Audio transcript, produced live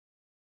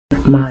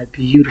My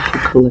beautiful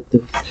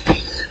collective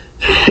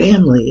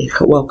family,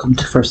 welcome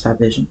to First Eye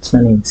Visions.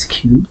 My name is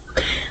Q.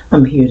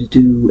 I'm here to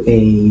do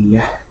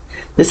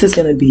this is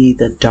going to be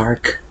the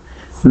Dark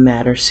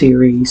Matter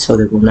series, so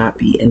there will not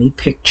be any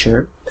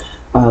picture,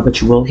 but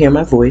you will hear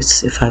my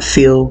voice. If I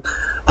feel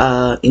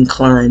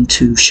inclined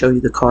to show you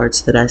the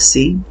cards that I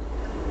see,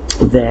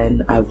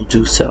 then I will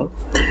do so.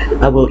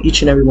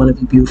 Each and every one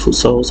of you beautiful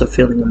souls are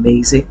feeling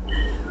amazing,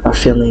 are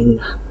feeling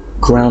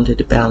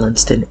grounded,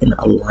 balanced, and in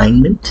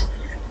alignment.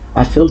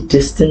 I feel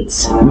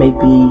distance may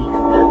be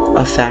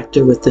a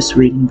factor with this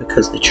reading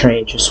because the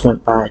train just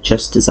went by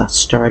just as I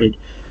started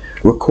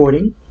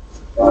recording.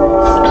 So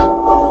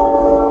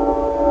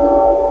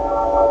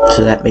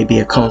that may be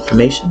a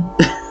confirmation.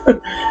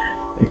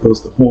 There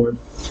goes the horn.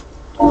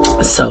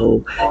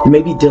 So you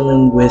may be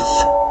dealing with,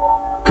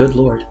 good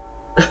Lord,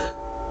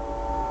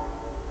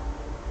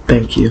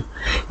 thank you.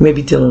 You may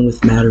be dealing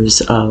with matters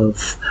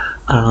of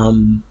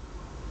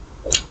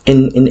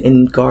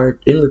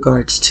in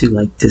regards to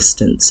like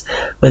distance,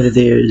 whether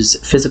there's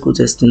physical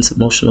distance,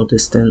 emotional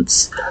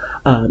distance.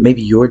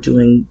 Maybe you're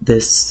doing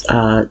this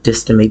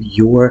distant, maybe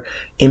you're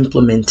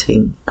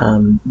implementing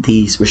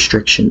these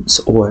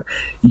restrictions, or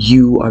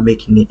you are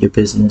making it your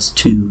business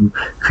to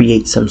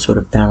create some sort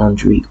of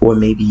boundary, or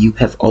maybe you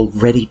have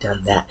already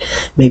done that.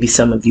 Maybe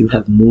some of you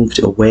have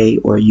moved away,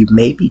 or you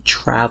may be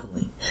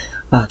traveling.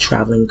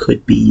 Traveling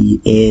could be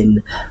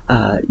in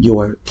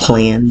your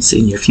plans,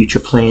 in your future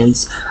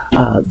plans.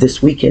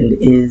 This weekend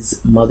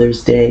is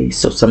Mother's Day,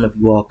 so some of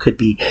you all could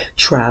be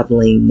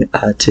traveling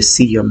to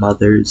see your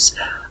mothers,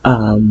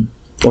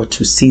 or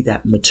to see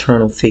that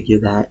maternal figure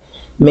that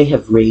may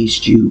have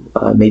raised you.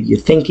 Maybe you're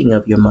thinking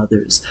of your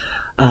mothers.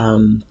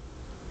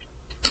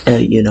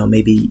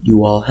 Maybe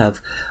you all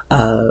have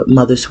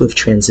mothers who have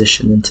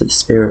transitioned into the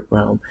spirit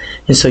realm,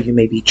 and so you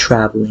may be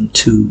traveling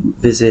to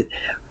visit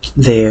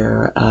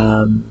their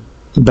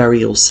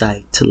burial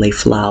site, to lay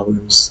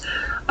flowers.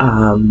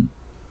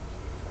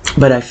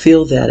 But I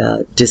feel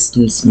that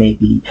distance may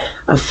be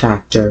a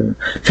factor.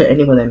 For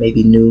anyone that may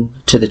be new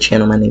to the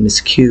channel, my name is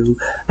Q.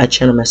 I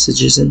channel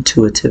messages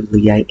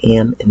intuitively. I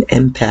am an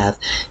empath,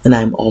 and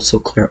I'm also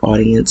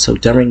clairaudient. So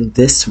during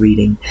this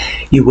reading,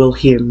 you will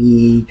hear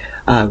me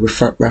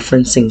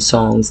referencing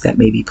songs that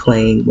may be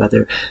playing,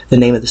 whether the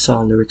name of the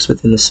song, lyrics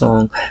within the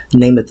song, the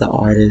name of the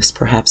artist,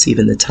 perhaps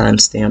even the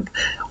timestamp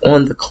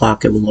on the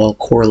clock. It will all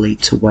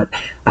correlate to what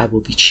I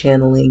will be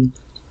channeling,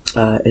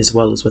 as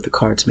well as what the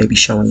cards may be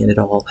showing, and it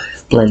all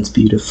blends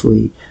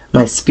beautifully.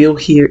 My spiel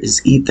here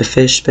is eat the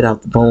fish, spit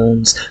out the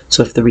bones.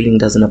 So if the reading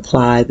doesn't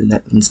apply, then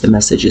that means the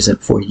message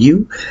isn't for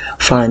you.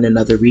 Find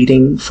another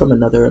reading from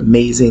another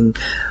amazing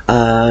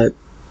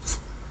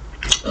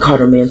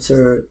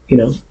cartomancer,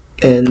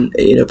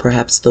 and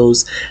perhaps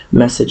those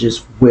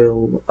messages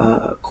will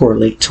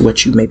correlate to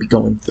what you may be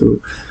going through.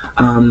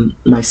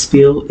 My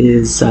spiel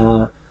is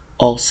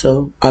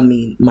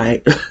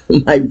my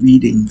my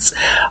readings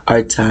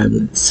are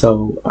timeless.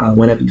 So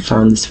whenever you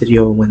found this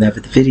video, or whenever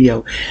the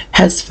video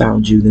has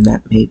found you, then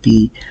that may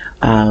be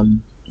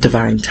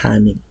divine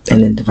timing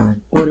and in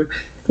divine order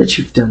that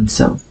you've done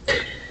so.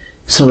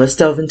 So let's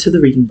delve into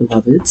the reading,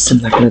 beloveds. I'm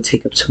not going to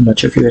take up too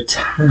much of your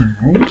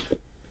time.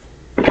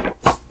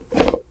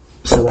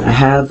 So what I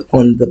have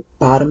on the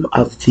bottom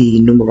of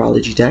the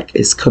numerology deck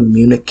is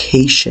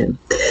communication.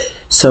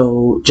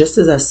 So just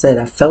as I said,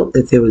 I felt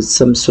that there was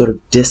some sort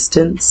of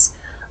distance,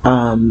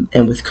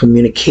 and with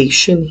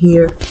communication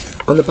here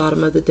on the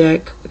bottom of the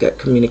deck, I got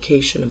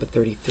communication number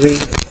 33.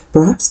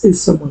 Perhaps there's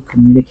someone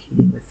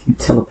communicating with you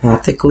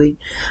telepathically,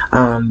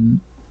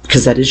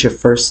 because that is your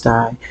first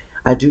eye.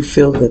 I do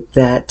feel that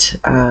that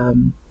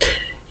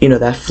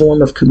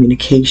form of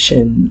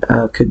communication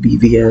could be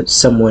via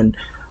someone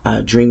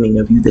dreaming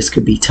of you. This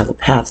could be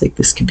telepathic,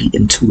 this could be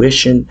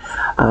intuition,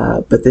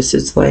 but this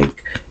is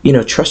like,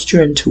 trust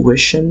your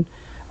intuition.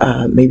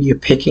 Maybe you're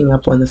picking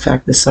up on the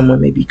fact that someone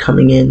may be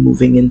coming in,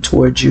 moving in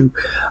towards you.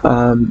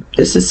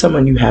 This is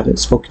someone you haven't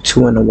spoken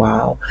to in a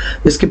while.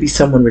 This could be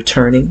someone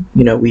returning.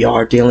 We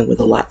are dealing with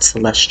a lot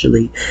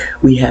celestially.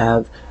 We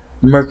have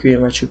Mercury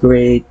in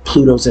retrograde,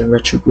 Pluto's in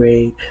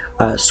retrograde,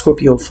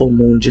 Scorpio full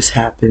moon just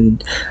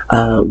happened.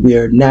 We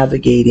are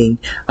navigating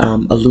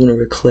a lunar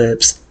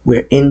eclipse.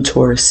 We're in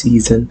Taurus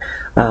season,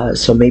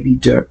 so maybe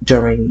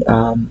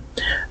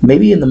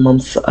maybe in the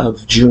month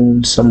of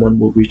June, someone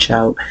will reach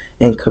out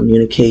and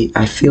communicate.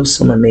 I feel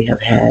someone may have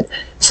had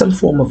some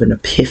form of an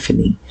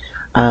epiphany.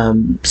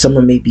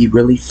 Someone may be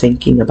really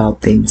thinking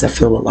about things. I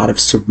feel a lot of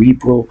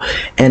cerebral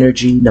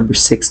energy. Number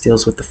 6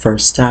 deals with the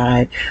first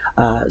eye.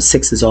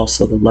 6 is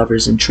also the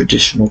lovers in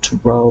traditional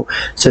tarot.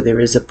 So there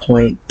is a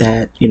point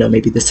that,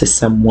 maybe this is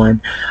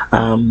someone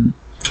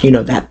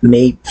that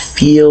may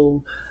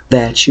feel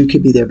that you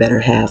could be their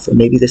better half, or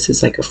maybe this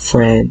is like a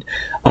friend.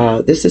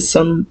 This is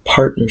some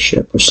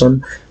partnership or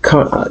some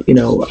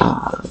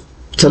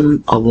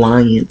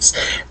alliance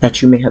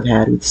that you may have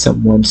had with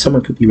someone.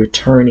 Someone could be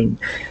returning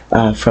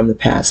from the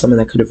past, someone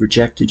that could have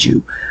rejected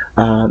you.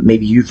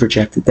 Maybe you've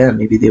rejected them.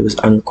 Maybe there was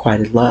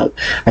unrequited love.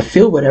 I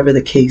feel whatever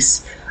the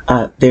case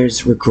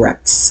there's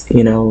regrets,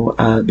 you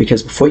know,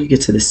 because before you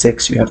get to the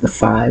 6, you have the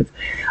 5.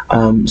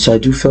 So I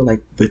do feel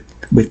like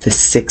with the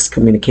 6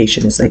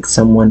 communication, it's like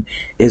someone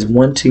is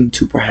wanting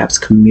to perhaps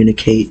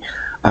communicate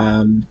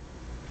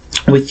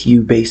with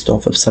you based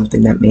off of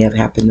something that may have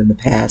happened in the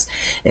past.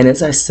 And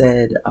as I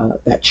said,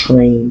 that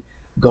train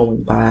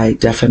going by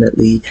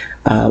definitely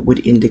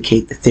would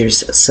indicate that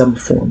there's some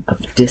form of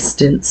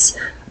distance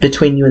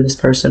between you and this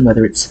person,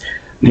 whether it's,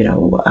 you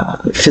know,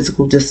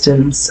 physical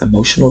distance,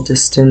 emotional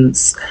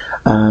distance.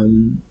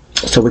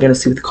 So we're going to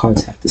see what the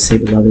cards have to say,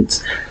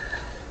 beloveds.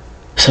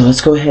 So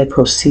let's go ahead,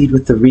 proceed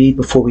with the read.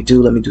 Before we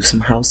do, let me do some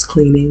house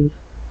cleaning.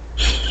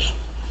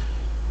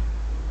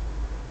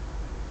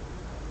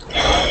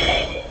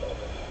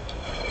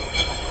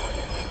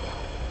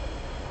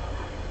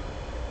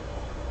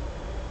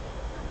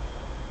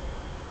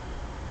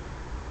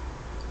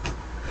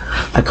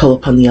 I call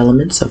upon the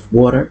elements of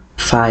water,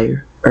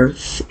 fire,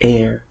 earth,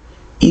 air,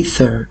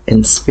 ether,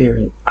 and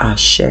spirit.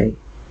 Ashe. I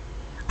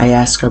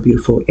ask our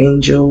beautiful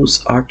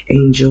angels,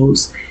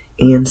 archangels,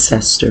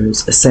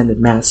 ancestors, ascended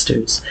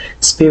masters,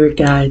 spirit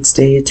guides,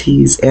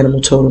 deities, animal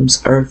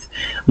totems, earth,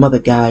 Mother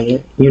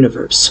Gaia,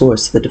 universe,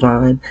 source, the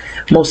divine,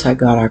 Most High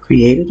God, our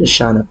creator, to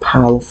shine a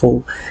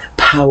powerful,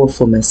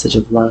 powerful message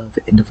of love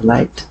and of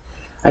light.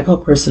 I call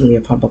personally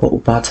upon Baba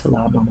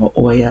Obatala, Mama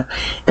Oya,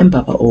 and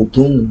Baba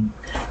Obun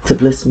to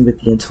bless me with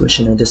the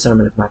intuition and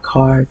discernment of my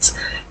cards.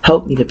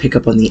 Help me to pick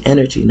up on the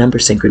energy, number,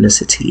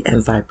 synchronicity,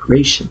 and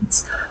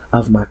vibrations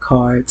of my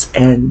cards.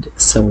 And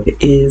so it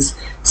is,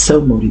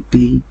 so mote it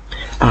be.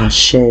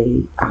 Ashe,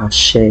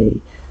 ashe,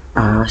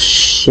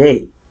 ashe.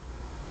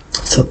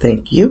 So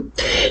thank you.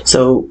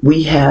 So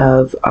we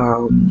have,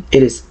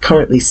 it is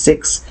currently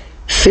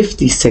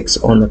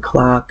 6:56 on the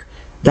clock.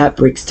 That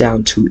breaks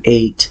down to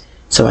 8.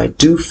 So I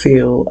do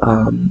feel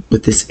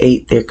with this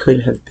 8, there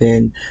could have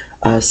been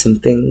some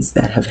things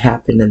that have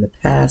happened in the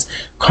past,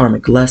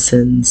 karmic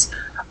lessons.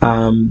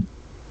 And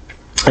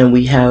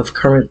we have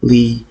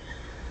currently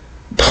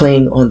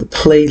playing on the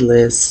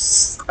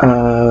playlist,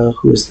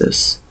 who is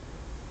this?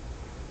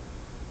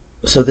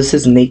 So this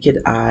is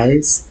Naked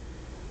Eyes,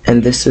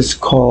 and this is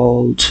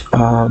called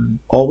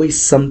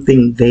Always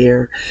Something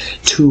There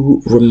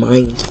to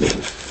Remind Me.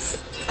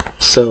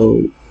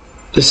 So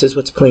this is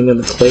what's playing on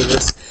the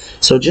playlist.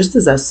 So just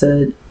as I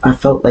said, I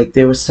felt like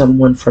there was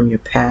someone from your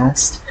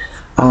past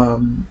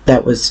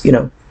that was, you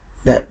know,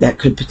 that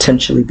could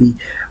potentially be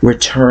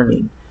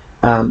returning.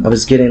 I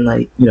was getting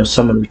like, you know,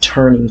 someone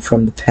returning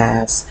from the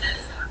past.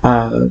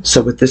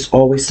 So with this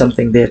always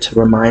something there to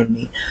remind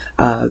me,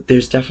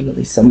 there's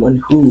definitely someone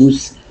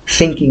who's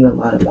thinking a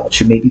lot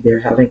about you. Maybe they're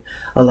having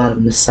a lot of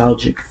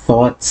nostalgic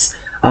thoughts.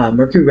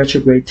 Mercury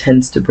retrograde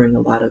tends to bring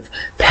a lot of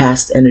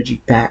past energy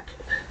back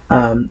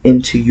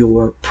into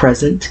your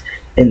present.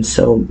 And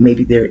so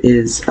maybe there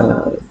is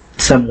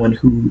someone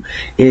who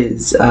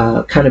is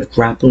kind of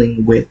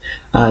grappling with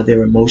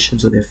their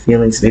emotions or their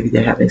feelings. Maybe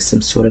they're having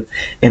some sort of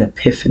an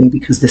epiphany,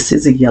 because this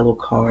is a yellow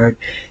card,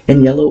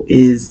 and yellow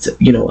is,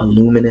 you know, a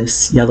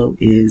luminous. Yellow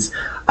is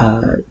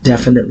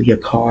definitely a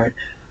card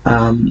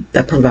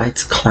that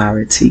provides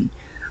clarity,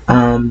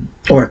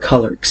 or a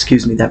color,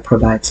 excuse me, that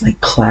provides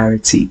like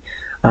clarity.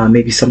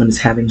 Maybe someone is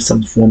having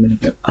some form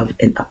of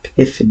an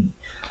epiphany.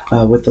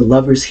 With the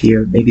lovers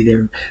here, maybe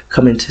they're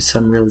coming to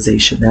some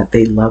realization that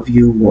they love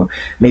you, or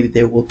maybe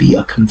there will be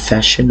a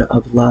confession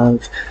of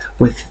love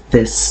with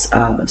this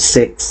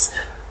 6,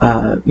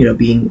 you know,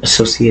 being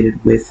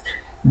associated with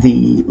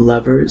the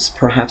lovers.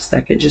 Perhaps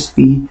that could just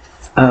be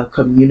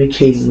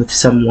communicating with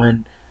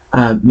someone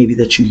maybe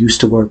that you used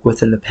to work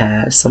with in the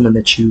past, someone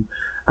that you,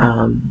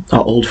 an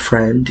old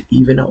friend,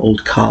 even an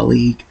old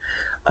colleague.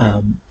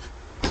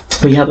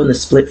 We have on the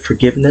split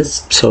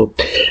forgiveness, so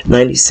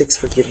 96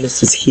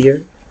 forgiveness is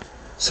here.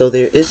 So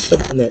there is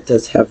someone that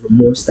does have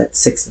remorse. That's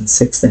 6 and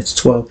 6, that's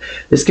 12.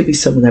 This could be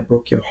someone that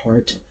broke your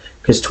heart,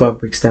 because 12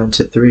 breaks down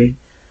to 3.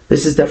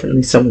 This is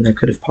definitely someone that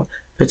could have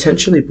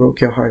potentially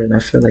broke your heart, and I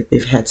feel like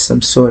they've had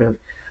some sort of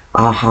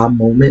aha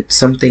moment.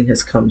 Something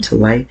has come to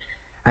light.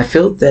 I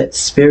feel that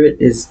Spirit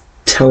is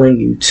telling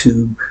you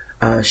to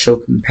show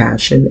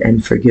compassion,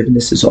 and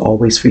forgiveness is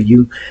always for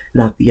you,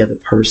 not the other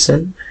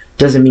person.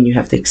 Doesn't mean you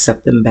have to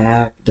accept them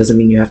back. Doesn't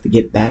mean you have to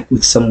get back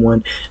with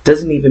someone.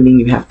 Doesn't even mean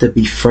you have to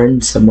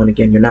befriend someone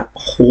again. You're not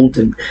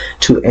beholden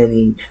to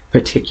any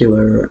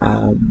particular,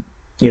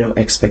 you know,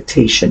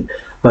 expectation.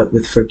 But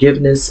with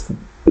forgiveness,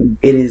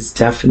 it is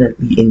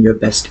definitely in your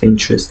best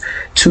interest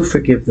to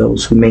forgive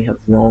those who may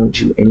have wronged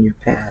you in your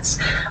past.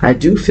 I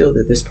do feel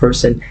that this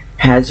person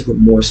has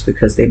remorse,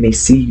 because they may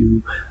see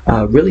you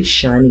really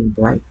shining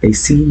bright. They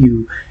see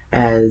you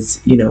as,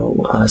 you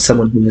know,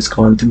 someone who has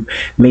gone through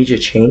major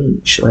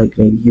change. Like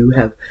maybe you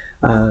have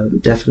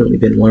definitely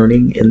been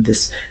learning in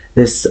this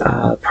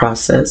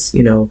process.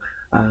 You know,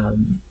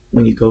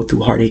 when you go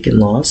through heartache and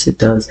loss, it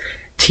does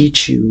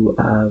teach you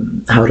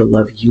how to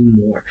love you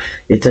more.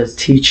 It does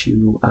teach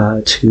you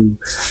to,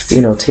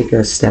 take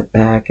a step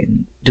back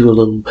and do a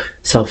little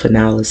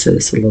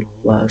self-analysis, a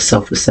little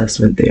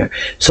self-assessment there.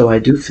 So I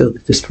do feel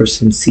that this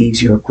person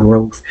sees your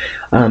growth.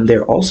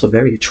 They're also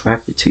very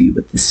attracted to you,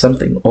 but there's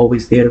something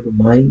always there to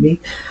remind me.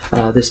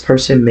 This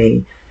person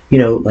may,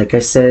 like I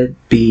said,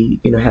 be,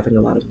 having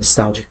a lot of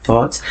nostalgic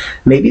thoughts.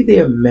 Maybe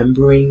they're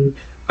remembering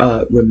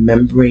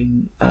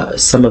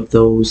some of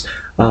those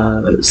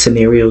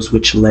scenarios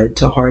which led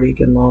to heartache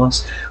and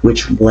loss,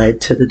 which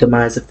led to the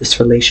demise of this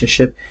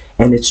relationship,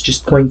 and it's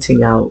just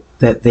pointing out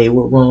that they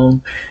were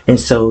wrong, and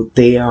so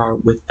they are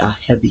with a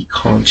heavy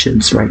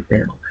conscience right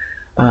now,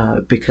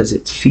 because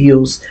it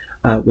feels,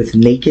 with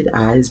Naked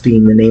Eyes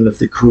being the name of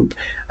the group,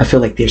 I feel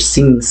like they're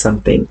seeing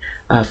something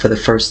for the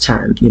first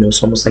time.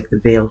 It's almost like the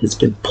veil has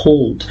been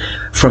pulled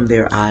from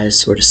their eyes,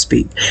 so to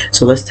speak.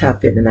 So let's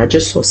tap in. And I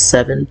just saw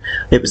 7.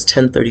 It was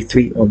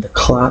 10:33 on the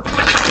clock.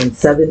 And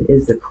 7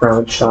 is the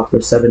crown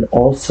chakra. 7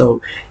 also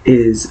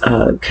is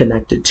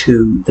connected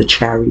to the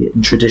chariot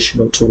in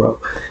traditional tarot.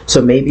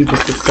 So maybe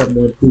this is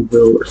someone who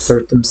will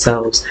assert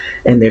themselves,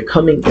 and they're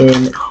coming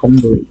in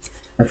humbly.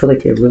 I feel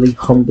like they're really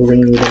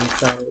humbling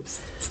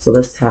themselves. So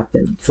let's tap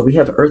in. So we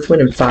have Earth,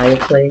 Wind, and Fire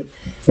playing,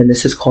 and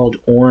this is called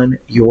On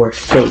Your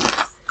Face.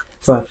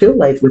 So I feel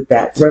like with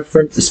that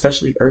reference,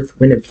 especially Earth,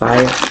 Wind, and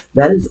Fire,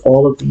 that is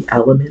all of the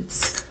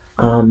elements.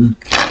 Earth,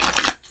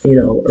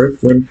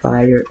 Wind,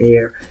 Fire,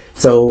 Air.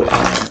 So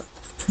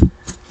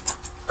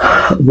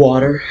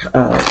water,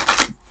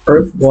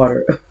 Earth,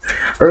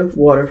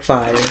 Water,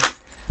 Fire,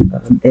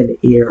 and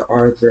Air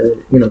are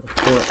the the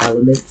 4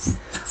 elements.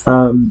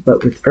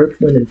 But with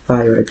Earth, Wind, and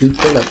Fire, I do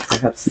feel like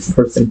perhaps this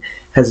person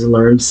has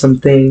learned some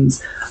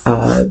things,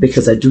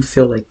 because I do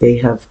feel like they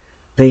have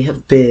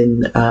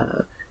been,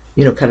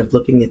 kind of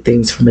looking at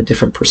things from a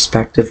different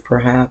perspective,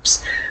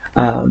 perhaps.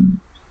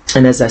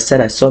 And as I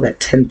said, I saw that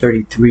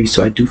 10:33,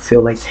 so I do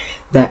feel like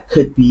that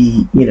could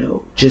be,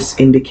 just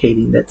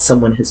indicating that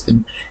someone has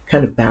been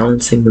kind of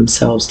balancing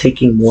themselves,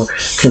 taking more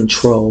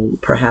control,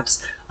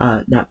 perhaps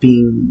not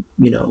being,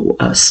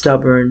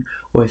 stubborn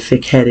or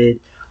thick-headed.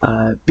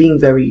 Being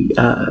very,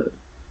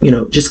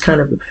 just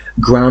kind of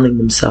grounding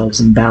themselves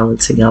and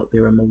balancing out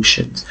their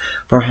emotions,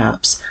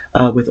 perhaps.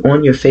 With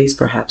On Your Face,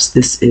 perhaps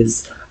this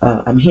is,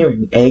 I'm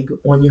hearing egg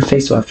on your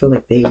face, so I feel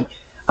like they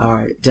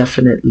are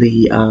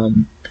definitely,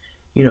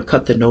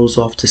 cut the nose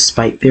off to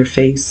spite their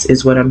face,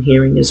 is what I'm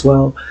hearing as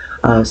well.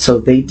 So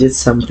they did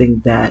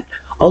something that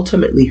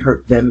ultimately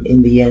hurt them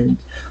in the end.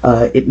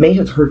 It may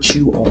have hurt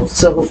you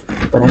also,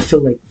 but I feel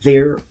like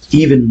they're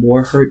even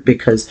more hurt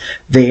because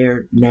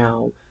they're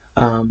now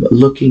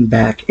looking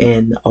back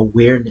in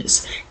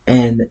awareness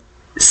and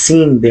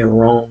seeing their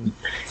wrong,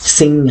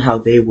 seeing how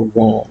they were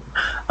wrong,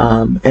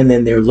 and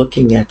then they're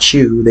looking at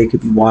you. They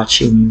could be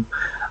watching you,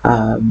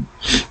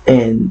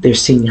 and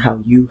they're seeing how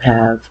you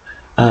have,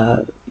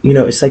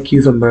 it's like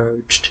you've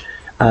emerged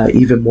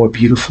even more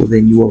beautiful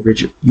than you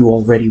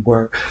already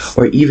were,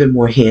 or even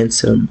more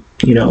handsome.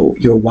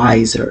 You're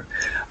wiser.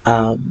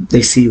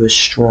 They see you as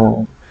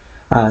strong.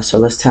 So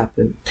let's tap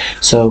in.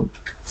 So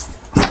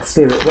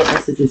Spirit, what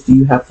messages do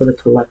you have for the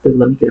collective?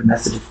 Let me get a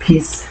message of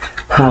peace,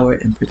 power,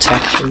 and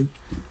protection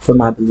for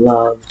my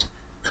beloved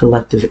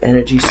collective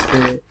energy.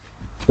 Spirit,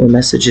 what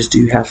messages do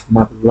you have for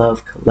my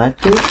beloved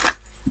collective?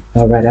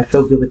 All right, I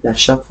feel good with that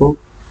shuffle.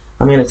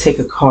 I'm going to take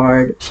a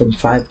card from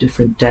 5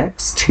 different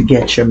decks to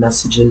get your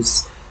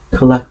messages,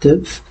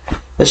 collective.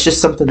 That's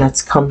just something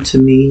that's come to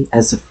me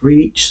as of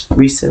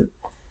recent,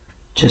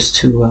 just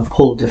to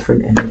pull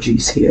different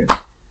energies here.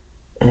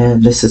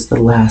 And this is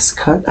the last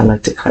cut. I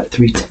like to cut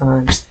 3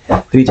 times,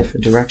 3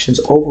 different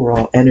directions.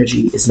 Overall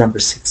energy is number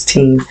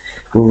 16,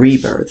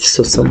 rebirth.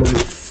 So someone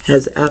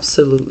has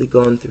absolutely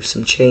gone through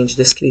some change.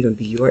 This could even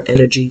be your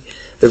energy.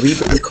 The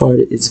rebirth card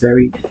is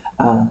very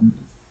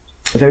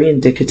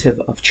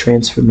indicative of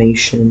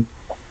transformation,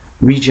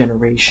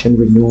 regeneration,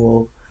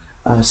 renewal.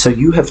 So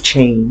you have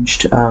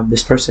changed.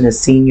 This person has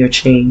seen your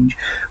change.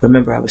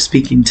 Remember, I was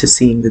speaking to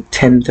seeing the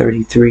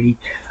 10:33.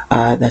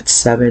 That's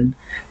 7.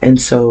 And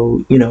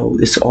so,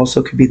 this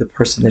also could be the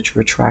person that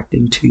you're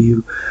attracting to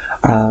you,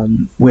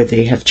 where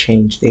they have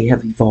changed, they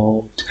have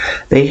evolved,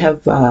 they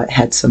have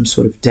had some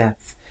sort of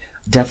death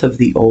of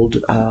the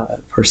old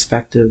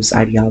perspectives,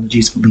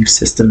 ideologies, belief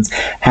systems,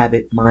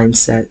 habit,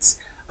 mindsets,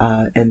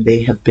 and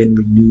they have been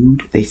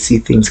renewed. They see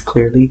things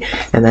clearly,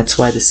 and that's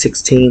why the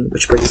 16,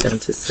 which brings down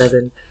to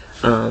 7,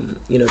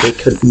 they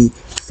could be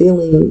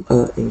feeling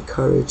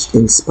encouraged,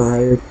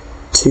 inspired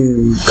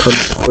to come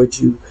towards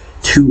you,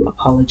 to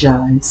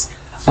apologize.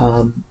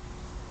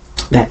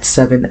 That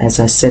 7, as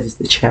I said, is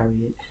the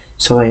chariot.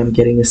 So I am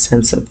getting a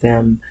sense of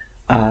them,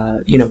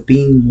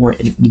 being more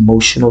in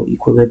emotional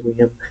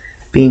equilibrium,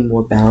 being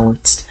more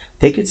balanced.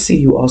 They could see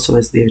you also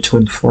as there to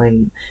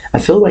inflame. I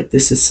feel like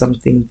this is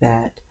something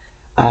that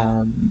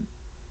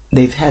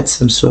they've had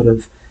some sort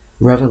of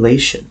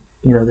revelation.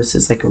 This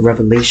is like a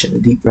revelation, a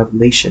deep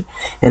revelation.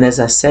 And as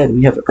I said,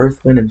 we have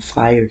Earth, Wind, and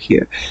Fire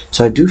here.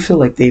 So I do feel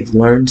like they've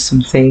learned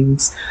some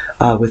things.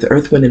 With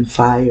Earth, Wind, and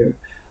Fire,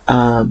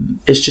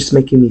 it's just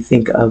making me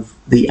think of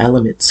the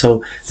elements.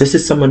 So this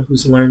is someone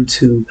who's learned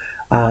to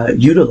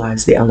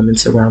utilize the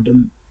elements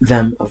around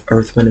them of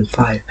earth, wind, and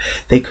fire.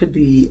 They could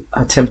be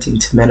attempting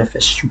to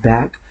manifest you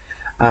back.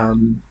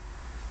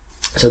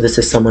 So this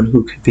is someone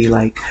who could be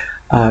like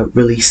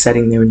really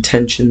setting their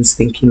intentions,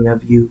 thinking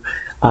of you,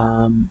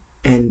 and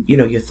you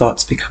know, your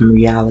thoughts become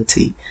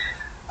reality.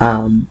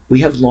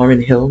 We have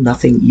Lauryn Hill,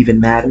 Nothing Even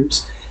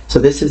Matters. So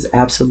this is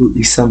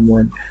absolutely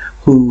someone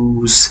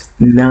who's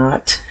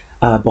not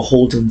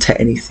beholden to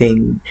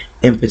anything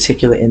in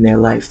particular in their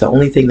life. The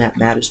only thing that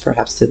matters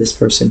perhaps to this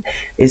person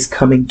is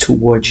coming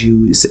towards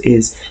you,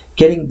 is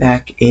getting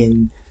back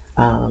in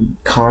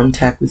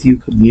contact with you,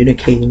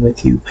 communicating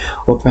with you,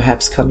 or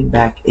perhaps coming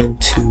back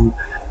into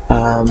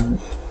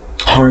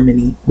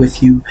harmony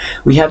with you.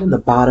 We have in the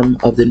bottom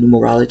of the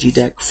numerology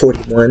deck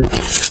 41,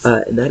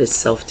 and that is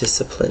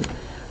self-discipline.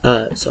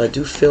 So I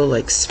do feel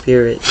like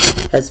Spirit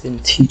has been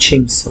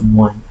teaching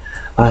someone.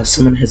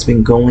 Someone has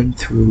been going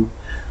through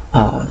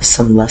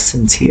some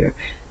lessons here.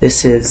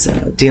 This is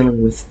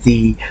dealing with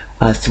the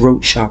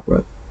throat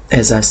chakra.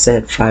 As I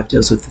said, 5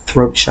 deals with the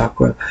throat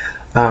chakra.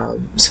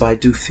 So I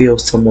do feel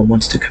someone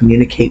wants to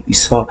communicate. We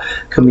saw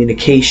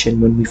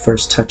communication when we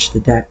first touched the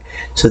deck.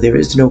 So there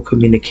is no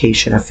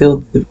communication. I feel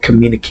the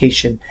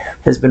communication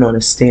has been on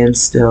a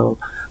standstill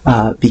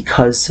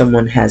because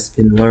someone has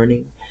been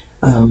learning,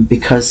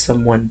 because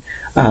someone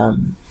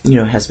you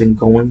know, has been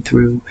going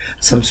through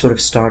some sort of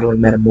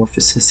startling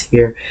metamorphosis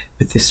here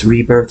with this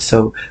rebirth.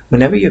 So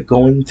whenever you're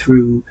going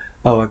through,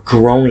 or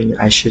growing,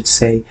 I should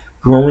say,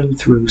 growing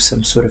through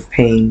some sort of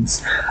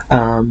pains,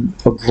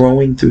 or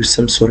growing through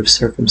some sort of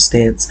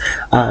circumstance,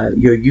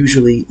 you're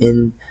usually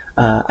in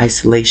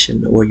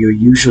isolation, or you're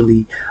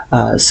usually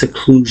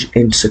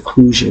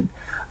seclusion.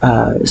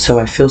 So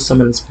I feel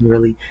someone has been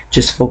really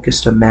just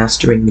focused on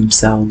mastering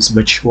themselves,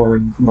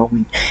 maturing,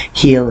 growing,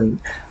 healing.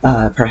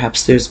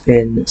 Perhaps there's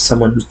been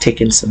someone who's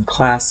taken some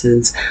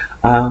classes.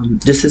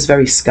 This is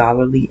very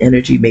scholarly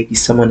energy. Maybe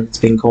someone has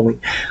been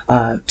going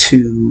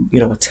to, you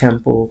know, a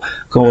temple,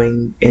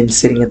 going and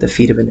sitting at the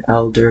feet of an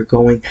elder,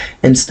 going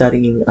and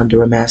studying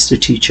under a master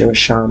teacher, a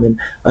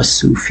shaman, a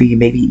Sufi,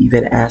 maybe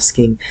even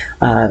asking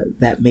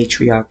that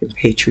matriarch and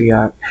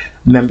patriarch,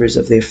 members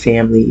of their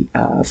family,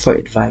 for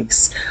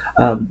advice.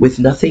 With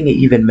Nothing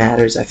Even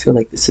Matters, I feel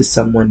like this is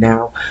someone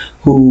now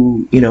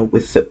who, you know,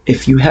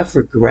 if you have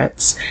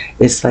regrets,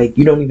 it's like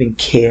you don't even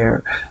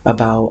care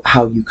about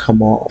how you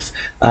come off.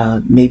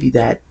 Maybe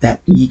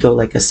that ego,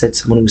 like I said,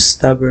 someone who's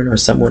stubborn, or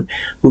someone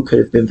who could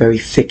have been very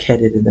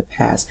thick-headed in the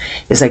past.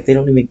 It's like they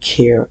don't even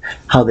care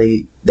how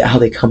they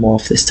come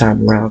off this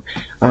time around,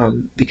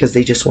 because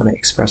they just want to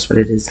express what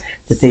it is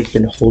that they've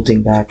been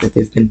holding back, that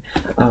they've been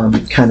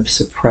kind of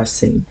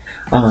suppressing.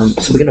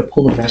 So we're going to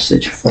pull a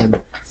message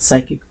from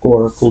Psychic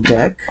Oracle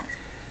deck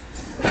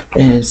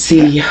and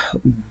see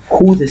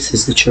who this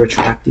is that you're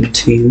attracting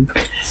to you.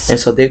 And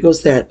so there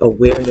goes that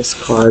awareness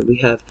card. We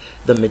have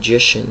the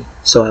Magician.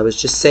 So I was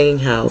just saying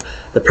how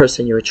the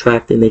person you're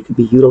attracting, they could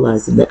be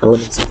utilizing the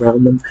elements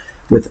around them,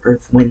 with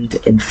earth, wind,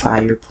 and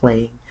fire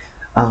playing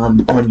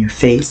on your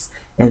face.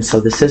 And so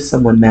this is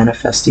someone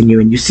manifesting you.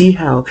 And you see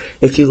how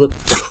if you look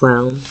at the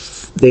crown,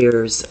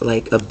 there's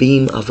like a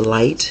beam of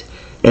light,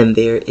 and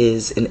there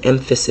is an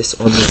emphasis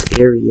on this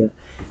area.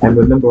 And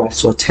remember, I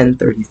saw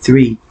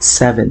 1033,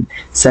 7.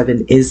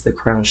 7 is the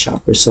crown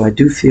chakra. So I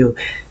do feel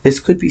this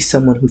could be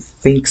someone who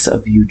thinks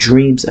of you,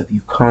 dreams of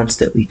you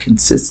constantly,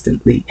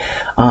 consistently.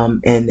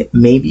 And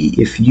maybe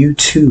if you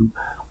too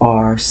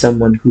are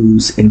someone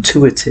who's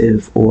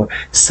intuitive or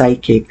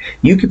psychic,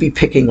 you could be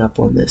picking up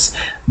on this.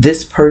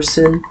 This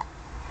person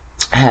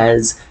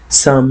has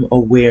some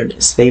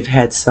awareness. They've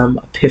had some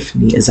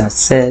epiphany, as I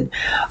said.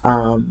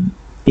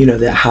 You know,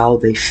 that how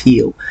they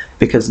feel,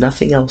 because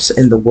nothing else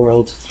in the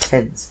world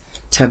tends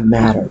to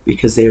matter,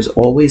 because there's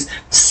always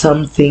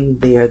something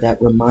there that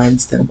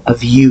reminds them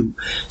of you.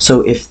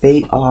 So if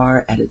they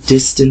are at a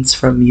distance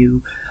from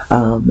you,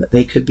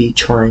 they could be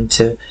trying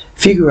to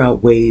figure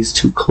out ways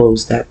to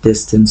close that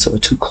distance, or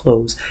to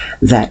close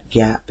that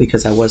gap,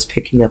 because I was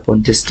picking up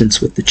on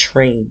distance with the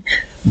train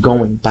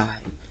going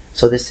by.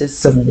 So this is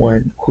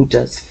someone who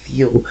does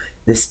feel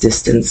this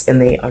distance,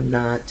 and they are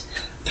not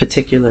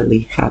particularly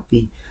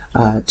happy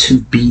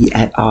to be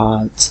at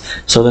odds.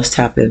 So let's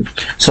tap in.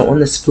 So on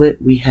the split,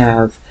 we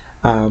have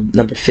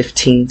number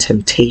 15,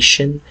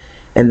 temptation,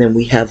 and then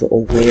we have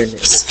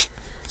awareness.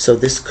 So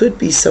this could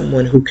be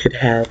someone who could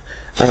have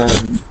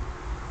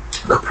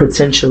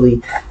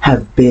potentially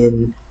have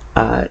been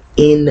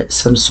in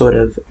some sort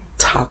of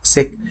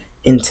toxic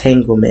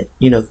entanglement.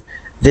 You know,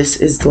 this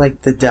is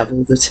like the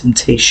devil, the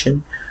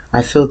temptation.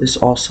 I feel this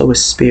also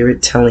is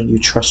spirit telling you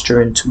trust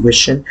your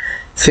intuition.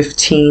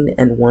 15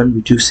 and 1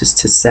 reduces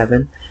to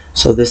 7.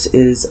 So this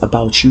is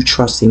about you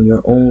trusting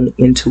your own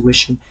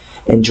intuition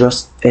and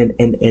just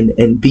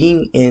and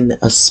being in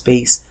a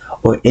space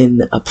or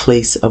in a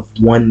place of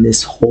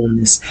oneness,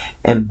 wholeness,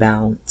 and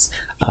balance.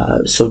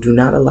 So do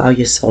not allow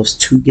yourselves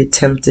to get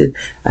tempted.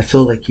 I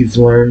feel like you've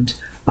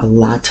learned a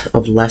lot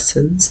of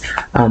lessons.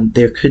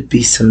 There could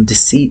be some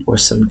deceit or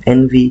some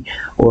envy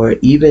or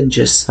even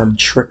just some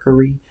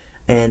trickery.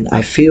 And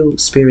I feel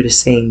Spirit is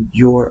saying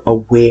you're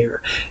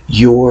aware,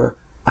 you're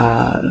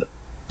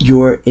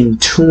in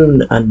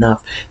tune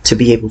enough to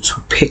be able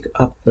to pick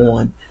up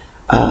on,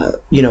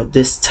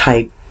 this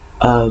type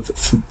of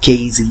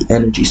fugazi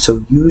energy.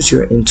 So use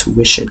your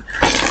intuition.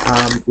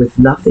 With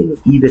nothing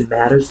even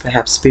matters,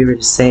 perhaps Spirit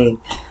is saying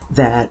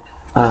that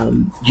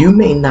you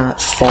may not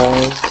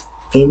fall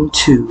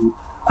into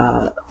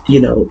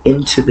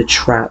into the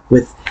trap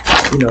with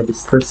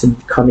this person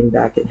coming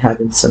back and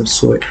having some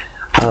sort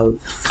of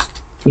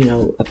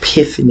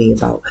epiphany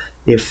about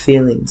their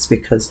feelings,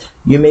 because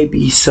you may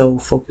be so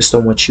focused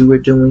on what you were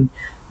doing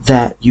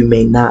that you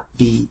may not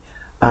be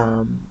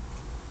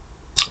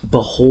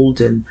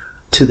beholden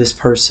to this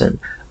person.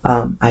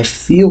 I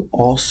feel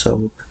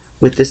also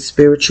with this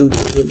spiritual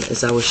union,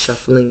 as I was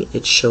shuffling,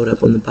 it showed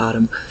up on the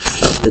bottom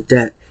of the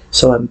deck.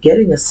 So I'm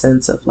getting a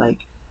sense of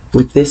like,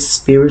 with this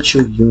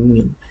spiritual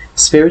union,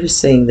 Spirit is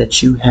saying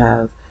that you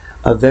have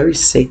a very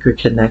sacred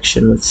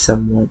connection with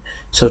someone.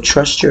 So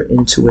trust your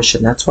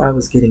intuition. That's why I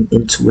was getting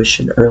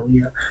intuition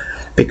earlier,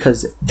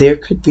 because there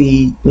could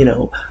be,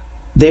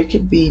 there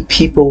could be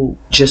people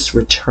just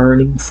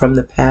returning from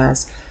the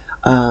past,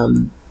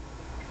 that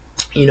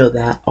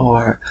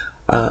are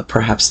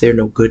perhaps they're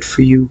no good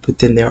for you, but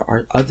then there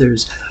are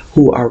others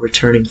who are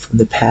returning from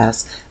the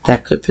past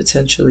that could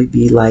potentially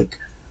be like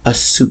a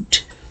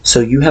suit. So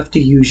you have to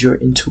use your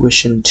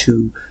intuition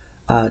to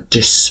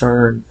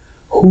discern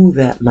who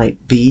that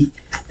might be.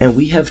 And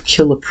we have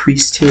Kill a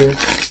Priest here,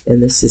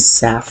 and this is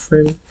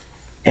saffron.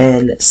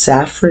 And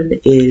saffron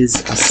is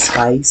a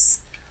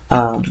spice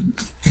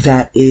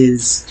that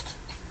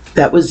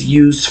was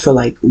used for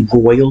like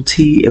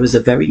royalty. It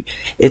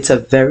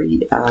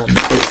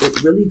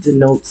really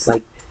denotes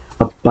like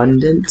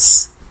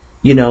abundance.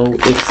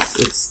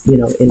 It's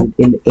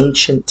in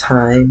ancient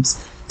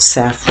times,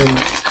 saffron,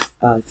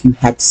 if you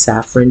had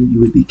saffron,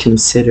 you would be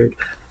considered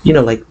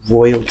like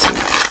royalty.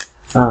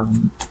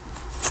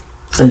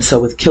 And so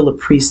with Kill a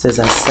Priest, as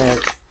I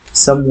said,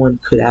 someone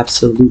could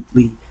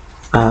absolutely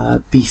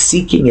be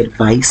seeking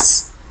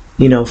advice,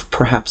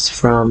 perhaps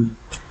from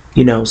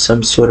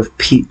some sort of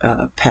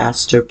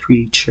pastor,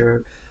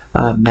 preacher,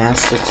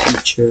 master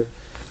teacher.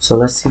 So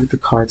let's see what the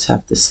cards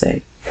have to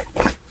say.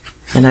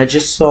 And I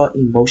just saw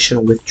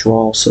emotional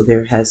withdrawal. So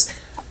there has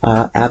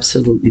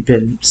absolutely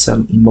been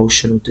some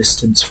emotional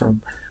distance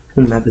from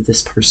whomever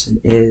this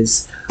person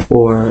is,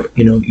 or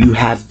you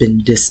have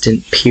been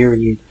distant,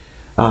 period,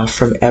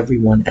 from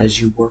everyone as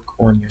you work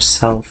on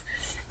yourself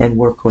and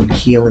work on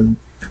healing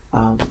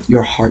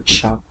your heart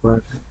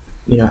chakra,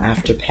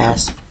 after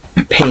past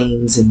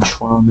pains and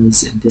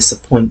traumas and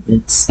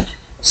disappointments.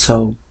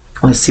 So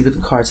let's see what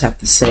the cards have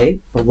to say.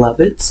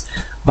 Beloveds,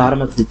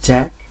 bottom of the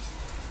deck,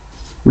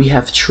 we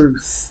have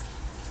truth.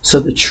 So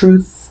the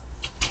truth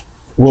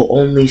will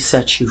only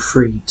set you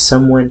free.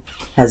 Someone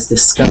has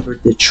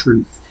discovered the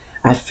truth.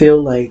 I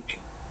feel like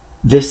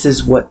this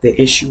is what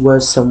the issue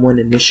was. Someone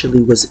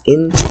initially was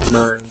in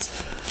minds,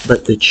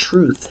 but the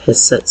truth has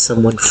set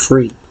someone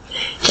free.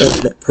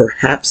 And that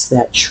perhaps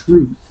that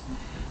truth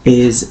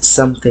is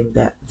something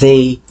that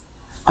they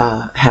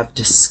have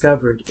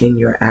discovered in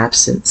your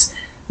absence.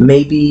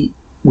 Maybe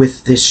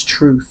with this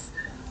truth,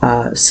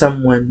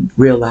 someone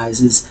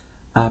realizes,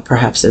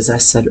 perhaps as I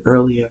said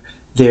earlier,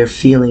 their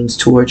feelings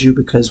towards you,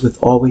 because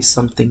with always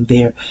something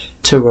there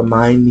to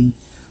remind me,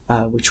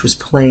 which was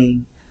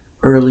playing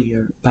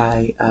earlier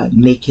by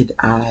Naked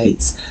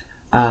Eyes,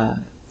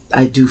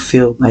 I do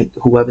feel like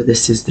whoever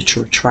this is that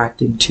you're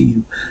attracting to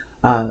you,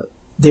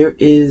 there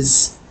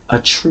is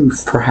a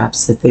truth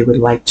perhaps that they would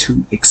like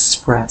to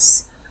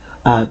express.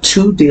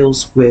 2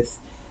 deals with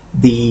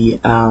the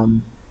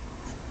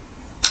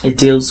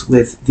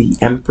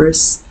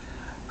Empress,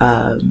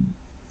 but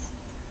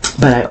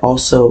I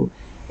also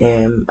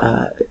am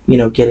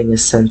getting a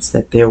sense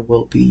that there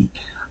will be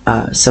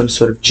some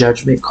sort of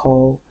judgment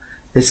call.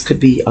 This could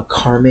be a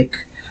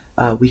karmic.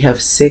 We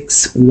have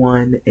 6,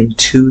 1, and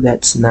 2.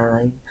 That's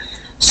 9.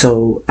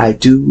 So I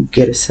do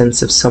get a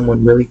sense of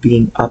someone really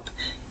being up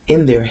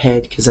in their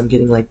head, because I'm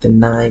getting like the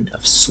 9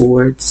 of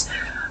Swords.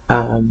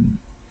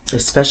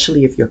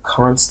 Especially if you're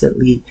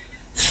constantly,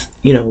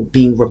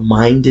 being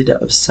reminded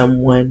of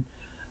someone,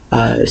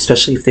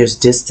 especially if there's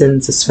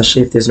distance,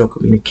 especially if there's no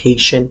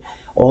communication.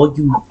 All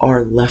you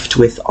are left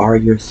with are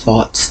your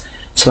thoughts.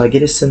 So I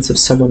get a sense of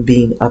someone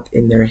being up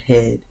in their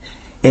head.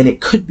 And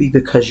it could be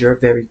because you're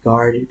very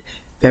guarded,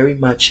 very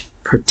much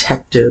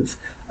protective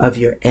of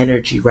your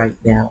energy right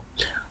now.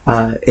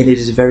 And it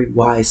is very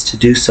wise to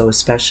do so,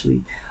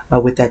 especially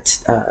with that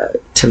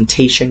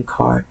temptation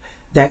card,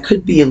 that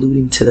could be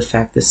alluding to the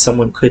fact that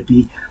someone could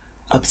be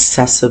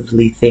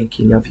obsessively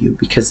thinking of you,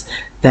 because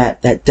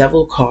that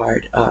devil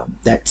card,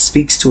 that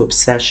speaks to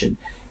obsession,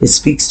 it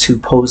speaks to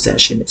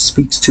possession, it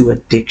speaks to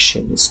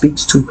addiction, it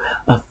speaks to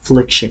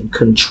affliction,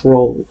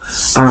 control,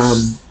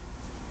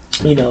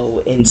 you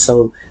know. And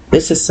so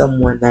this is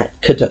someone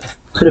that could have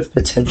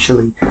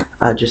potentially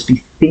just be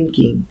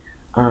thinking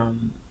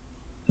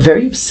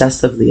very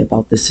obsessively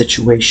about the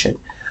situation.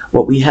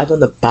 What we have on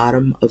the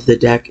bottom of the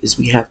deck is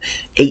we have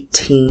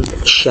 18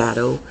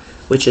 shadow,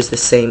 which is the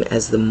same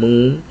as the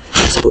moon.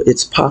 So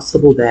it's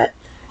possible that,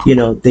 you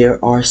know,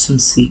 there are some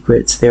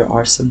secrets, there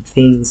are some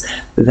things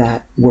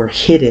that were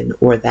hidden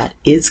or that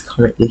is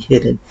currently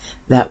hidden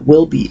that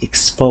will be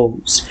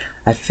exposed.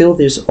 I feel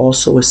there's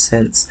also a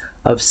sense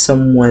of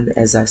someone,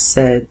 as I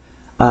said,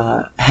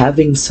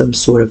 having some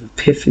sort of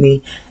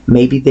epiphany.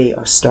 Maybe they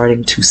are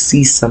starting to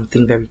see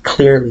something very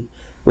clearly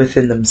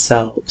within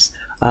themselves.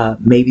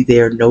 Maybe they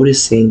are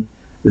noticing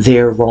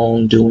their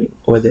wrongdoing,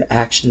 or the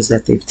actions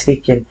that they've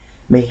taken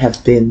may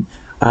have been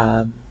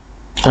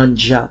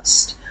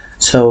unjust.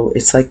 So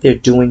it's like they're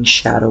doing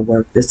shadow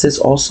work. This is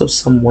also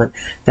someone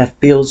that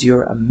feels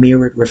you're a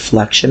mirrored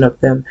reflection of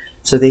them.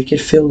 So they could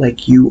feel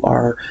like you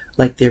are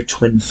like their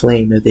twin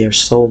flame or their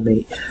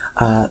soulmate.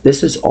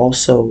 This is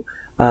also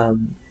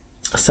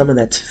someone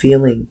that's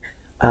feeling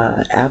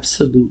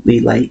absolutely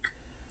like,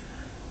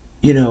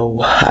 you know,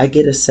 I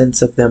get a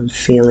sense of them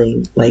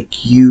feeling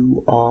like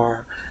you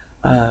are,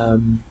 how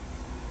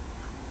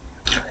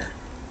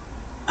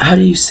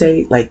do you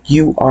say, like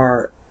you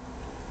are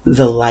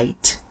the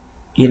light.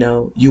 You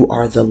know, you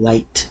are the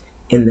light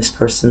in this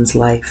person's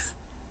life.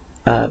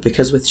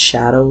 Because with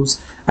shadows,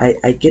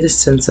 I get a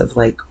sense of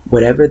like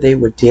whatever they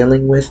were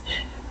dealing with,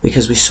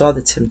 because we saw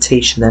the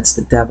temptation, that's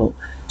the devil.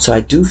 So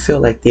I do feel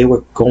like they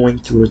were going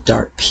through a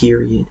dark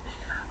period.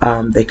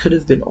 They could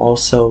have been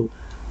also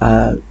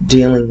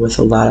dealing with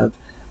a lot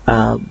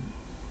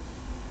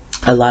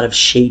of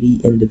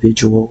shady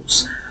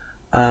individuals.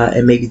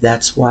 And maybe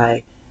that's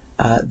why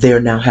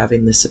they're now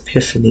having this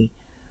epiphany.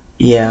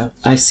 Yeah,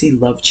 I see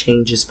Love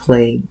Changes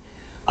playing,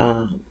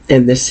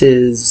 and this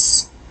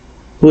is,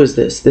 who is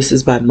this? This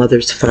is by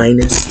Mother's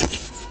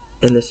Finest,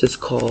 and this is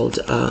called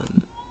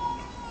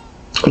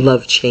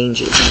Love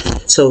Changes.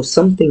 So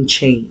something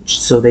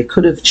changed. So they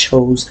could have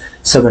chose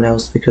someone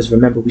else, because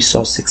remember we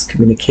saw 6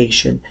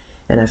 communication,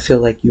 and I feel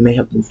like you may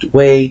have moved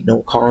away,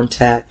 no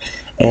contact,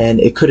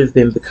 and it could have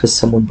been because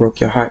someone broke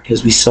your heart,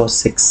 because we saw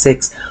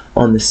 6-6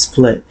 on the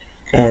split.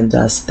 And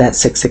that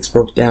 6-6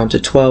 broke down to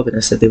 12, and I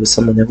said there was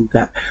someone who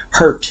got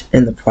hurt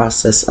in the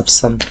process of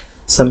some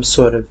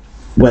sort of,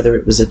 whether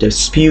it was a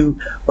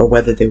dispute or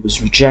whether there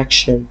was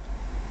rejection.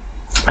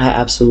 I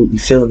absolutely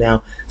feel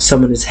now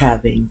someone is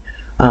having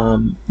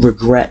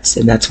regrets,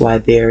 and that's why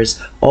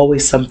there's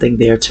always something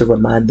there to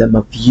remind them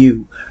of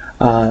you.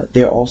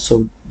 They're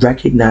also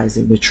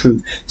recognizing the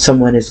truth.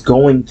 Someone is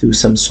going through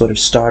some sort of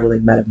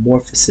startling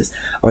metamorphosis,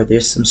 or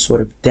there's some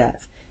sort of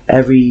death.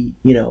 Every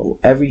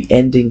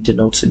ending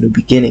denotes a new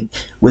beginning.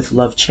 With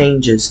Love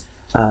Changes,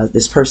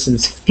 this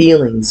person's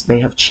feelings may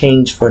have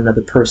changed for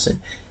another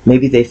person.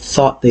 Maybe they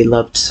thought they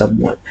loved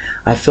someone.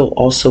 I feel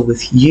also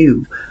with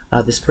you,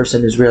 this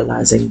person is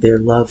realizing their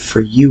love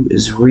for you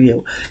is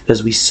real,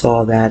 because we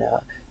saw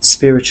that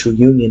spiritual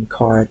union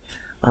card.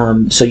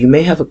 So you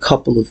may have a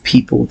couple of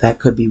people that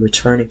could be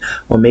returning,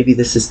 or maybe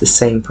this is the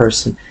same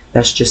person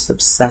that's just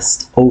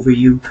obsessed over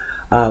you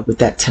with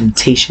that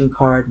temptation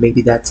card.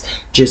 Maybe that's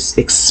just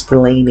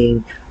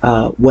explaining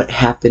what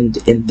happened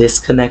in this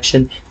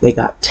connection. They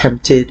got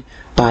tempted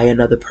by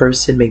another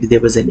person. Maybe there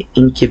was an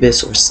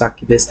incubus or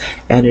succubus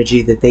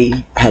energy that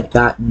they had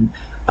gotten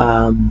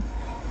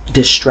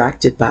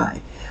distracted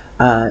by.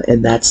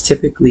 And that's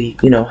typically,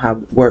 you know, how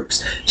it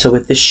works. So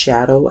with this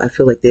shadow, I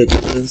feel like they're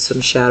doing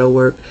some shadow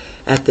work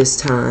at this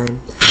time,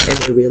 and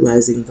they're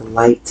realizing the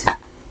light,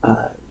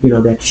 you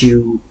know, that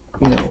you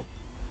know,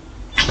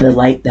 the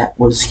light that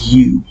was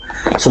you.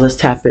 So let's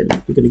tap in.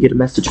 We're going to get a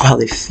message of how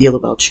they feel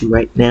about you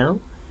right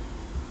now.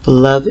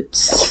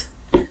 Beloveds.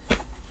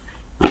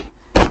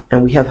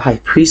 And we have High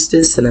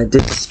Priestess, and I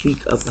did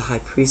speak of the High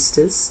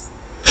Priestess.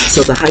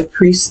 So the High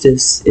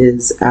Priestess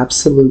is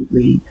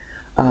absolutely,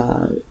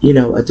 you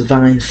know, a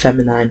divine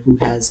feminine who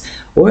has,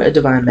 or a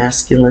divine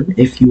masculine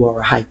if you are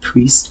a high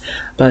priest.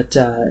 But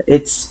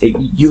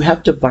you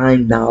have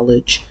divine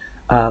knowledge,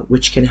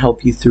 which can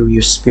help you through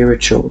your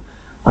spiritual,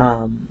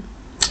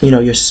 you know,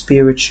 your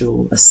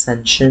spiritual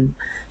ascension.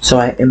 So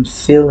I am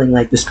feeling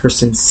like this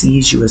person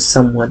sees you as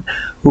someone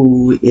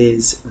who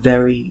is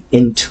very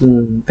in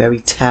tune,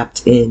 very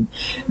tapped in,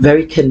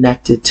 very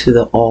connected to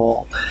the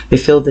all. They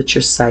feel that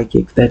you're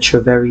psychic, that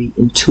you're very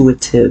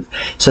intuitive.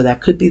 So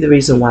that could be the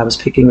reason why I was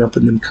picking up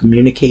on them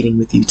communicating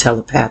with you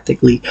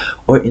telepathically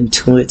or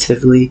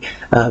intuitively,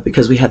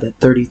 because we had that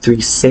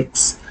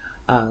 33-6.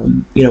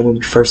 You know, when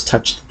we first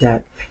touched the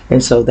deck.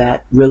 And so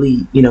that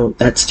really, you know,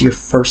 that's your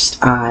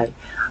first eye.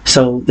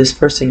 So this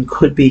person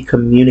could be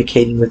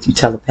communicating with you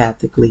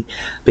telepathically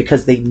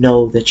because they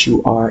know that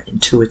you are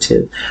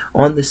intuitive.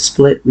 On the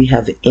split, we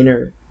have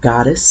Inner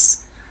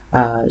Goddess.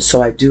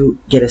 So I do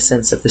get a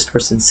sense of this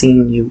person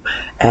seeing you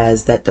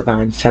as that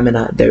divine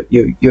feminine.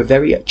 You're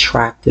very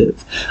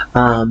attractive.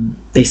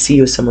 They see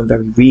you as someone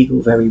very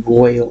regal, very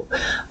royal.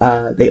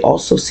 They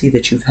also see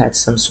that you've had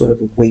some sort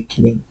of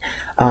awakening.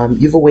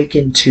 You've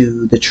awakened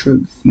to the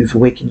truth. You've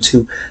awakened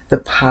to the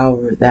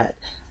power that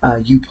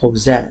you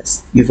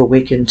possess. You've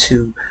awakened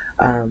to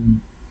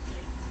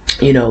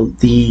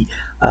the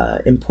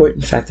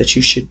important fact that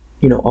you should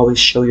always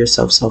show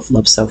yourself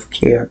self-love,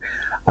 self-care.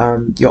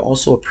 You're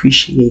also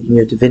appreciating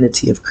your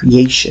divinity of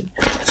creation.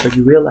 So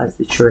you realize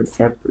that you're an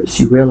empress.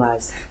 You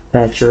realize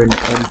that you're an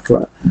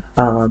emperor.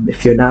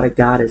 If you're not a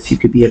goddess, you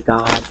could be a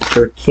god. If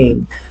you're a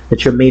king,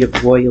 that you're made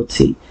of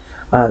royalty.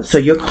 So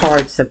your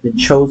cards have been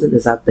chosen.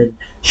 As I've been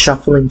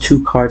shuffling,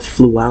 2 cards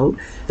flew out.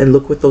 And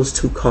look what those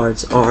 2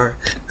 cards are.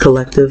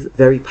 Collective,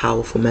 very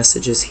powerful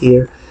messages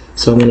here.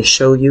 So I'm going to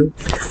show you.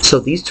 So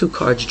these 2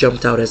 cards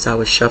jumped out as I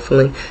was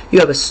shuffling. You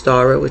have a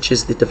Stara, which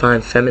is the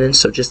divine feminine.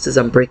 So just as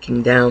I'm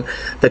breaking down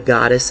the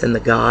goddess and the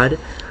god,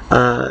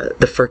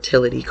 the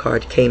fertility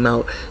card came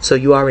out. So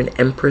you are an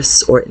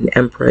empress or an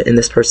emperor in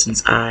this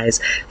person's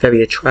eyes.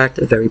 Very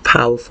attractive, very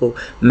powerful,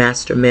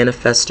 master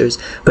manifestors.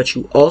 But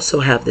you also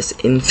have this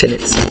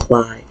infinite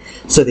supply.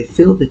 So they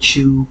feel that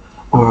you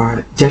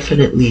are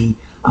definitely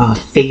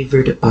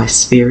favored by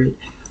spirit.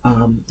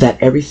 That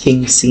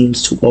everything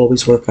seems to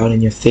always work out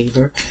in your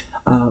favor.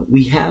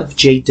 We have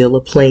Jay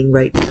Dilla playing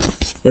right now,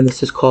 and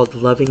this is called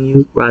Loving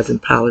You. Rise in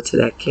power to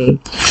that king.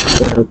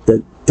 One of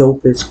the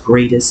dopest,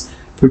 greatest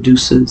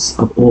producers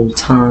of all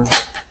time.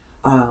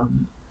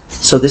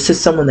 So this is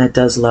someone that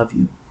does love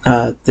you.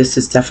 This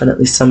is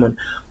definitely someone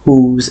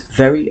who's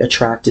very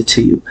attracted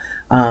to you.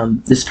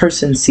 This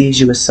person sees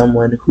you as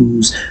someone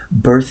who's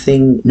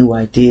birthing new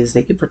ideas.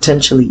 They could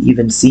potentially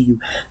even see you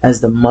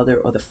as the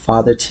mother or the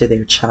father to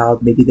their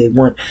child. Maybe they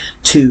want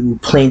to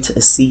plant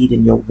a seed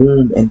in your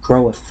womb and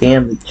grow a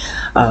family,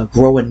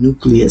 grow a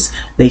nucleus.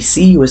 They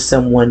see you as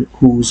someone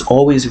who's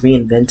always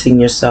reinventing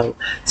yourself,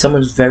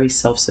 someone who's very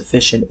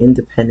self-sufficient,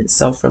 independent,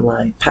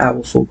 self-reliant,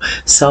 powerful,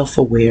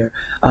 self-aware.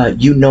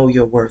 You know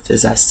your worth,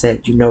 as I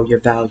said. You know your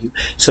value.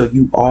 So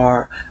you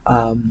are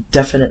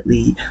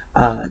definitely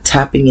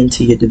tapping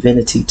into your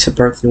divinity to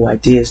birth new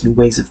ideas, new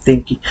ways of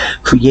thinking,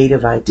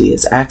 creative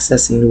ideas,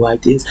 accessing new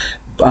ideas,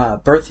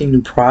 birthing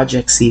new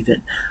projects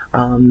even.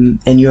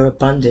 And you're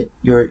abundant.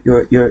 You're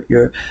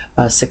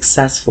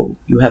successful.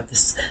 You have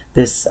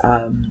this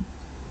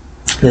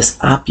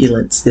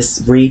opulence,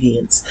 this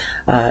radiance.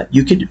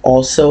 You could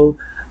also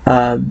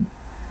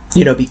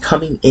be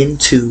coming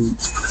into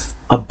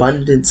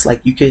abundance.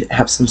 Like you could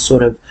have some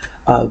sort of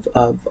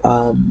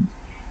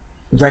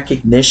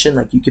recognition,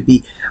 like you could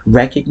be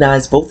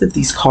recognized. Both of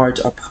these cards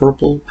are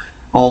purple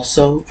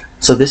also,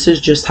 so this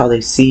is just how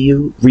they see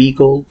you.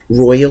 Regal,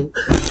 royal.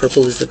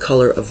 Purple is the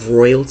color of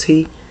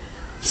royalty,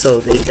 so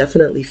they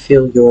definitely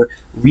feel you're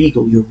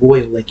regal, you're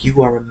royal, like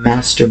you are a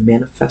master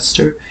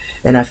manifester.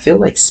 And I feel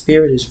like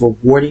spirit is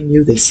rewarding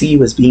you. They see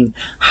you as being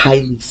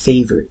highly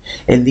favored,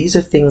 and these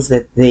are things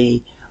that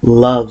they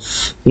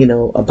love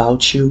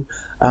about you.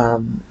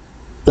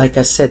 Like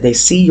I said, they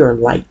see your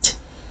light,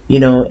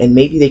 and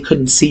maybe they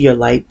couldn't see your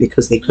light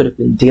because they could have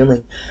been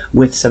dealing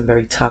with some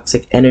very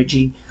toxic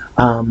energy,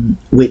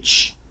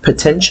 which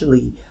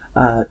potentially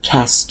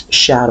cast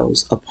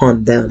shadows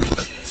upon them.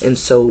 And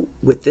so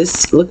with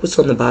this, look what's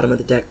on the bottom of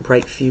the deck,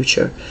 bright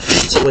future.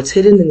 So what's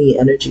hidden in the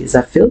energy is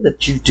I feel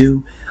that you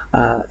do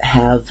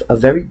have a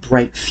very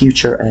bright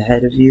future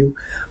ahead of you.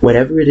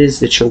 Whatever it is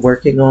that you're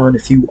working on,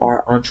 if you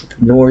are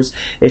entrepreneurs,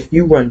 if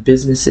you run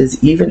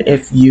businesses, even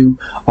if you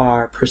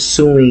are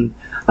pursuing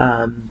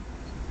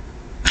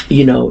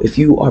if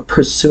you are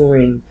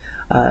pursuing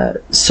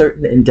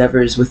certain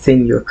endeavors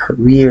within your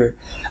career,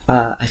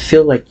 I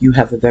feel like you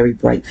have a very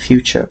bright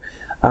future.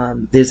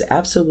 There's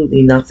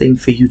absolutely nothing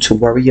for you to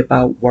worry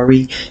about.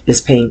 Worry is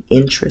paying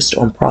interest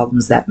on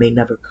problems that may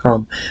never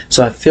come.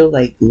 So I feel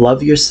like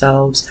love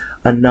yourselves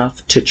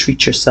enough to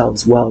treat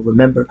yourselves well.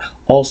 Remember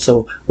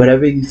also,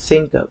 whatever you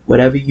think of,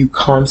 whatever you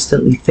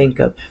constantly think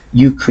of,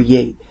 you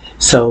create.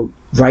 So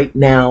right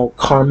now,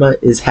 karma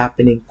is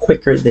happening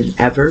quicker than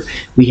ever.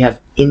 We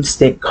have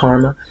instant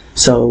karma.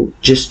 So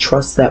just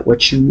trust that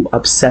what you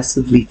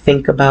obsessively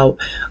think about,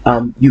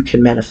 you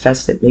can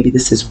manifest it. Maybe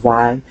this is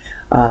why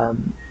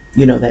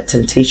that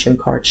temptation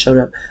card showed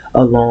up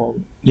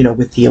along,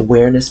 with the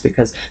awareness,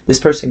 because this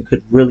person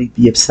could really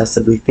be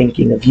obsessively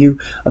thinking of you,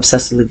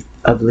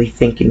 obsessively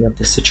thinking of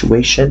the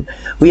situation.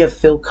 We have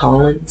Phil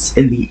Collins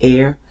in the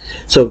air.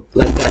 So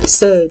like I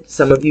said,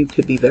 some of you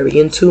could be very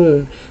in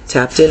tune,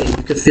 tapped in.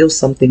 You could feel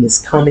something is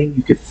coming.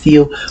 You could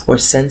feel or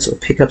sense or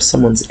pick up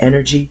someone's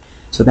energy.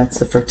 So that's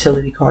the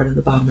fertility card in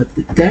the bottom of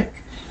the deck.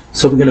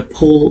 So we're going to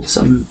pull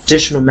some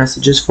additional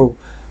messages for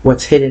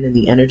what's hidden in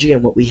the energy.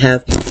 And what we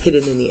have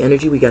hidden in the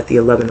energy, we got the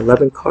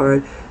 1111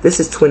 card. This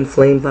is twin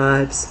flame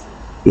vibes.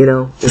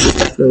 This is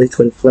definitely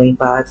twin flame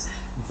vibes.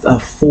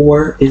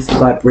 4 is the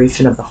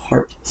vibration of the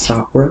heart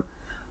chakra.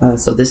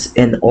 So this,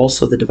 and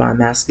also the divine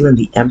masculine,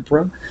 the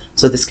emperor.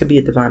 So this could be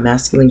a divine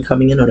masculine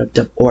coming in,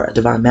 or a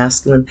divine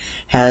masculine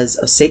has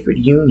a sacred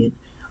union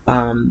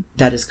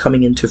that is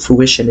coming into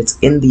fruition. It's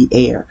in the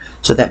air,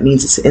 so that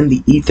means it's in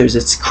the ethers.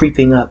 It's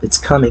creeping up. It's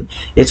coming.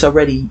 It's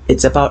already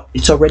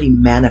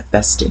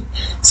manifesting.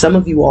 Some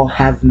of you all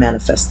have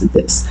manifested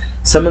this.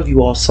 Some of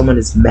you all, someone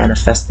is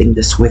manifesting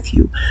this with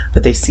you,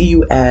 but they see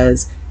you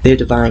as their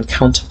divine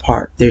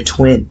counterpart, their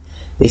twin.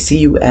 They see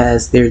you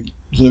as their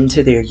yin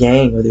to their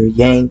yang, or their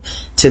yang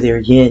to their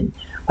yin.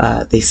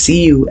 They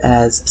see you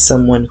as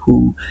someone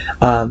who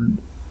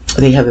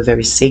they have a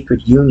very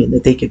sacred union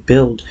that they could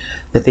build,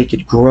 that they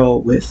could grow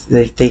with,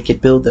 that they could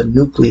build a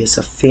nucleus,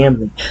 a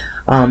family.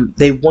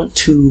 They want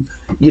to,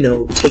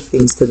 take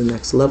things to the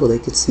next level. They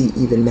could see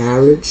even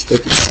marriage. They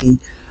could see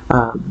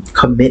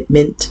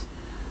commitment.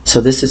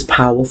 So this is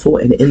powerful.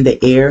 And in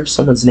the air,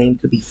 someone's name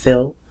could be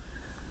Phil.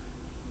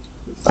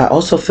 I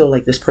also feel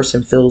like this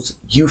person feels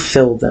you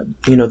fill them.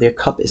 Their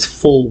cup is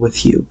full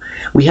with you.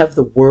 We have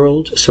the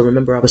world. So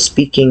remember, I was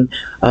speaking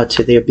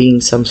to there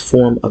being some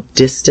form of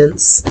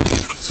distance.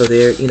 So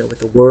there, with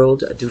the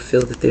world, I do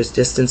feel that there's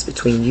distance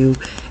between you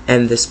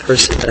and this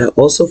person. But I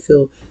also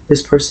feel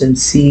this person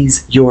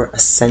sees your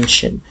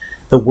ascension.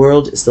 The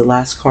world is the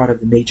last card of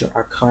the major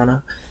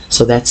arcana.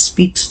 So that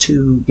speaks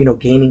to,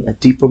 gaining a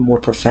deeper, more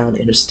profound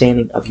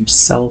understanding of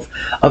yourself,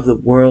 of the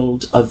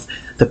world, of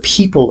the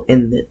people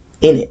in it,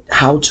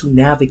 how to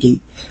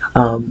navigate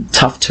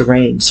tough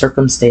terrain,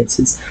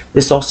 circumstances.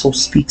 This also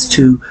speaks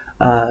to,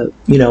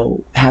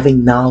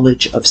 having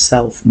knowledge of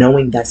self,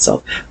 knowing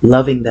thyself,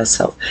 loving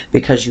thyself,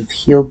 because you've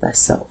healed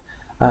thyself.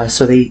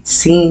 So they've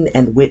seen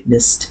and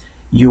witnessed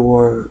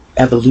your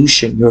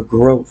evolution, your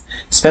growth,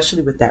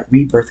 especially with that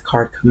rebirth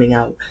card coming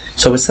out.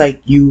 So it's like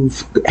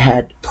you've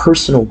had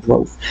personal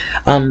growth.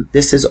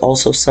 This is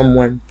also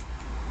someone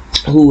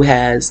who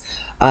has,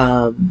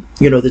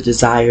 the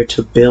desire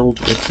to build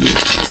with you.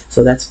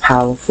 So that's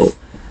powerful.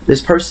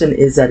 This person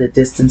is at a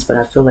distance, but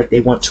I feel like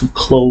they want to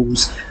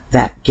close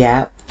that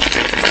gap.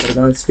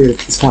 Divine Spirit,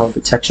 peace, power, and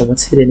protection.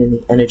 What's hidden in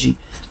the energy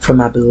from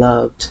my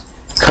beloved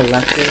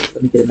collective?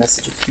 Let me get a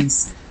message of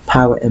peace,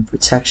 power, and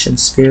protection,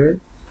 Spirit.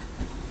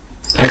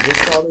 I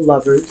just saw the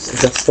Lovers,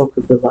 as I spoke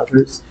of the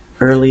Lovers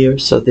earlier.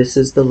 So this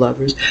is the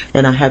Lovers,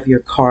 and I have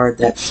your card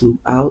that flew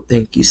out.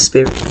 Thank you,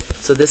 Spirit.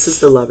 So this is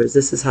the Lovers.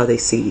 This is how they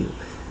see you.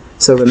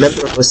 So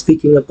remember, I was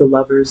speaking of the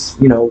Lovers,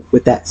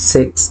 with that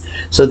 6.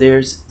 So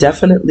there's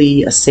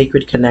definitely a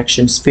sacred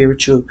connection,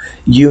 spiritual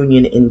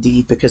union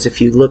indeed, because if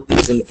you look,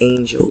 there's an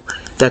angel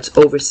that's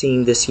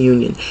overseeing this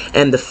union.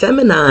 And the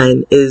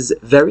feminine is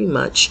very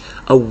much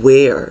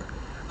aware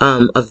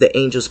of the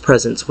angel's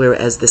presence,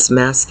 whereas this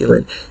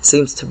masculine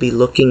seems to be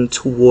looking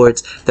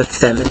towards the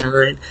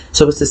feminine.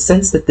 So it's a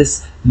sense that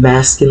this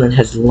masculine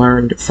has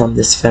learned from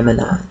this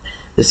feminine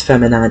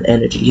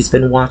energy. He's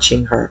been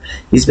watching her.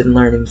 He's been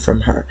learning from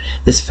her.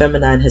 This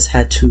feminine has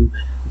had to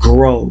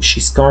grow.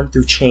 She's gone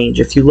through change.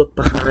 If you look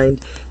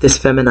behind this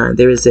feminine,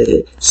 there is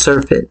a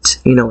serpent,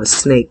 a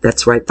snake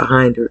that's right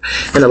behind her.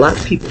 And a lot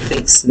of people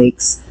think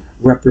snakes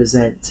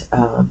represent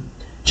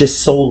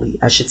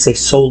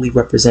solely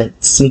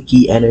represent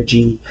sneaky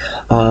energy,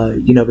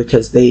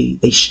 because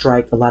they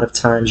strike a lot of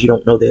times. You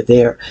don't know they're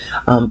there.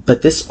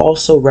 But this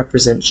also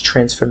represents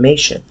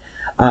transformation.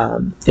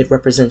 It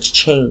represents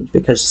change,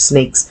 because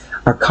snakes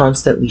are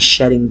constantly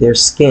shedding their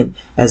skin.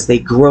 As they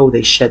grow,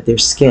 they shed their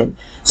skin.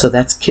 So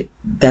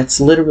that's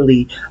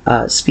literally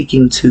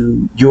speaking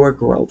to your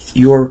growth,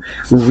 your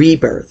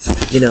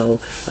rebirth,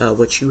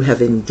 what you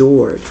have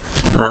endured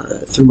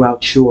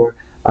throughout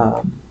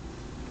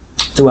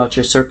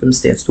your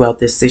circumstance, throughout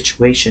this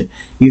situation.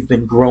 You've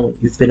been growing,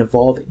 you've been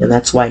evolving, and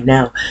that's why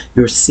now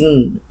you're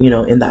seen,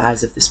 in the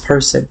eyes of this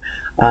person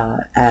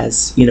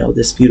as,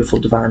 this beautiful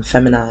divine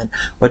feminine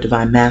or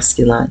divine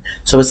masculine.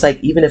 So it's like,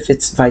 even if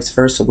it's vice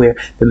versa, where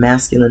the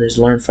masculine has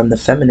learned from the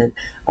feminine,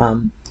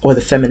 or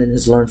the feminine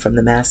has learned from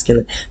the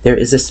masculine, there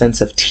is a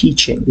sense of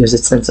teaching. There's a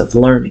sense of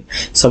learning.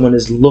 Someone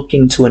is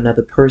looking to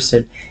another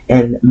person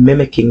and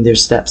mimicking their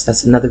steps.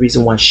 That's another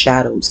reason why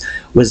Shadows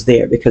was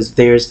there, because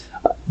there's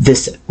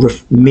this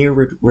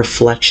mirrored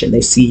reflection.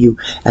 They see you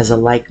as a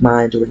like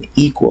mind or an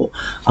equal,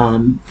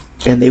 and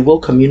they will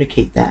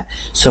communicate that.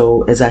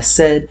 So as I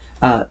said,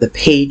 the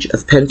Page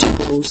of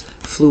Pentacles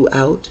flew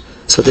out.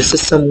 So this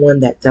is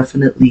someone that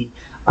definitely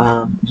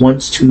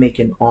wants to make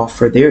an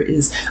offer. There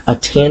is a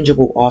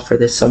tangible offer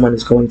that someone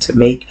is going to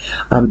make,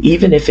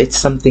 even if it's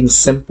something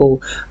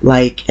simple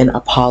like an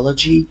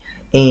apology,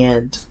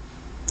 and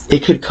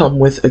it could come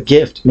with a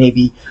gift,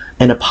 maybe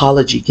an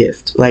apology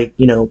gift. Like,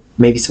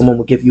 maybe someone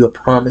will give you a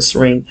promise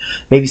ring.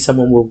 Maybe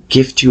someone will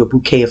gift you a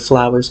bouquet of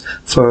flowers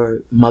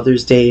for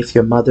Mother's Day if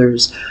you're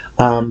mothers.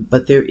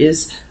 But there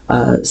is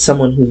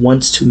someone who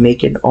wants to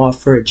make an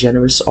offer, a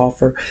generous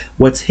offer.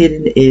 What's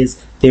hidden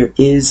is there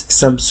is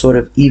some sort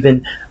of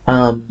even,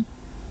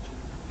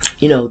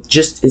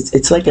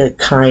 it's like a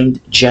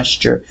kind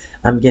gesture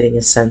I'm getting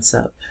a sense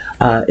of.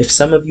 If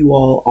some of you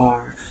all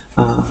are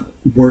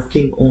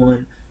working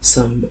on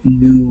some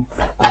new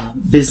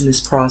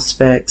business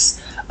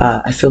prospects,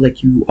 I feel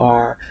like you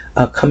are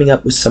coming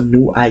up with some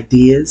new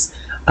ideas,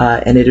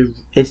 and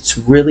it's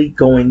really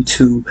going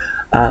to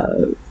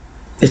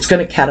it's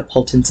going to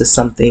catapult into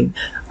something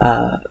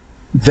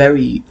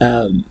very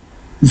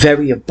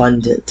very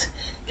abundant,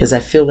 because I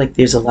feel like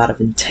there's a lot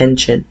of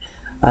intention,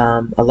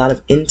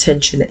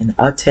 and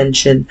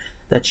attention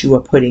that you are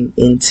putting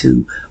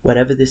into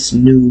whatever this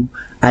new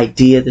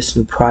idea, this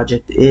new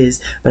project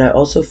is. But I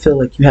also feel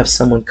like you have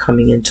someone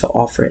coming in to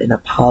offer an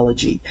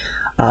apology.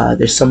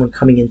 There's someone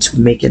coming in to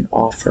make an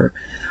offer.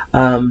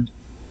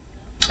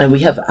 And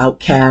we have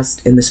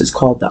Outcast, and this is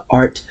called the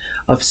art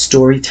of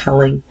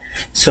storytelling.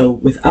 So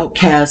with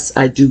Outcast,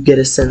 I do get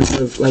a sense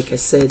of, like I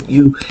said,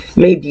 you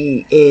may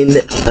be in,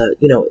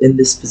 in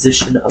this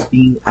position of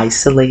being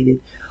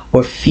isolated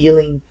or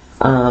feeling,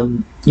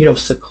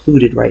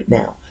 secluded right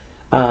now.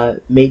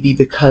 Maybe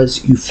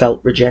because you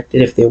felt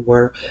rejected, if there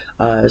were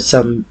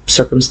some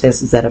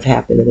circumstances that have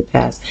happened in the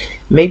past.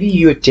 Maybe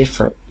you're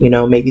different,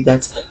 maybe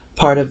that's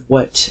part of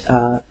what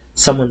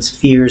someone's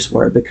fears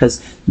were,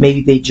 because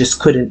maybe they just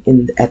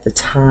couldn't at the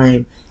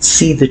time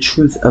see the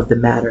truth of the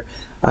matter,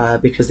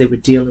 because they were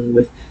dealing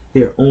with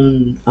their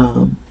own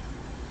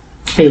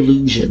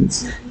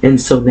illusions, and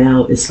so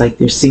now it's like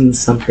they're seeing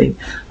something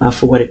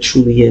for what it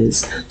truly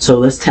is. So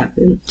let's tap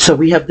in. So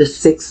we have the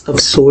Six of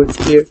Swords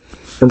here,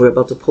 and we're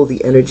about to pull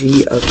the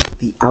energy of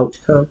the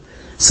outcome.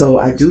 So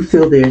I do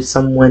feel there's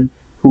someone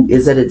who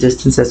is at a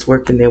distance that's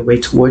working their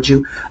way towards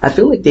you. I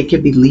feel like they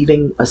could be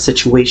leaving a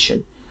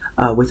situation.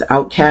 With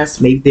Outcast,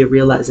 maybe they're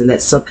realizing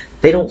that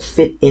they don't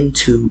fit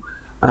into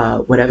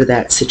whatever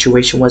that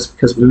situation was,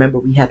 because remember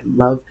we had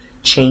love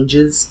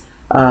changes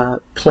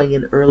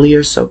playing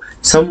earlier, so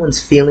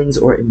someone's feelings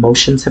or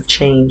emotions have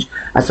changed.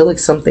 I feel like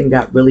something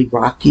got really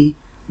rocky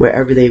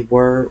wherever they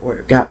were, or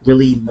it got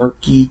really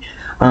murky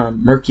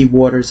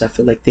waters. I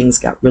feel like things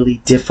got really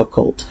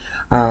difficult.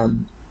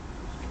 And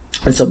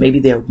so maybe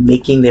they're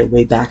making their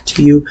way back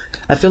to you.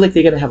 I feel like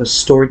they're going to have a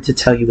story to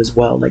tell you as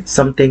well, like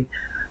something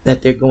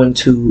that they're going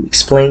to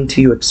explain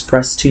to you,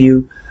 express to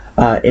you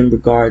in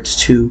regards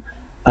to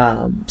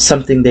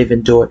something they've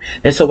endured.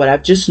 And so what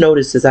I've just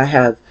noticed is I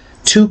have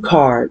two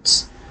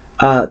cards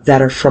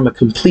that are from a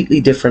completely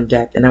different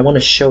deck, and I want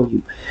to show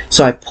you.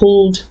 So I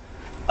pulled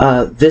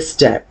this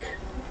deck.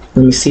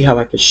 Let me see how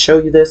I can show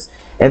you this.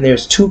 And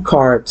there's two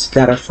cards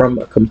that are from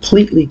a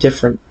completely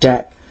different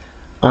deck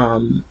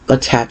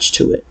attached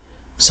to it.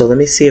 So let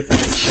me see if I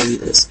can show you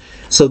this.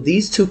 So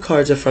these two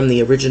cards are from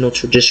the original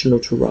traditional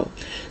tarot.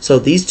 So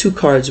these two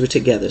cards were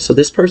together. So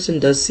this person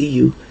does see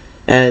you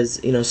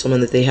as, someone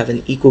that they have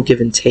an equal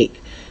give and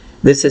take.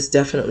 This is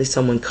definitely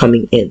someone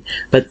coming in.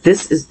 But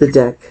this is the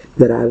deck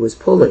that I was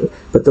pulling,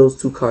 but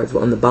those two cards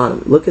were on the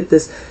bottom. Look at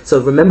this.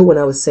 So remember when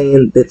I was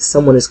saying that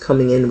someone is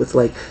coming in with,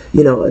 like,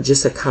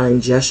 just a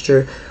kind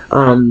gesture,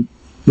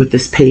 with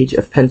this Page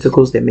of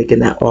Pentacles, they're making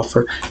that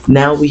offer.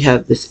 Now we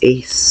have this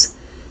Ace.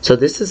 So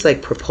this is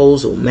like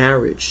proposal,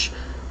 marriage.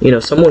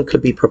 Someone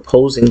could be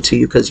proposing to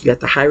you, because you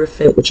got the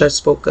Hierophant, which I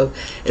spoke of,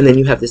 and then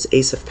you have this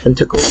Ace of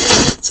Pentacles.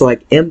 So I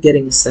am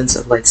getting a sense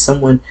of like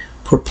someone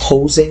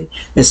proposing,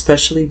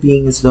 especially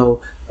being as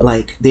though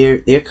like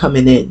they're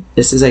coming in.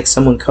 This is like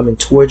someone coming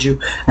towards you.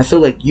 I feel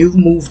like you've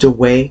moved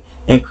away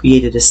and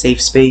created a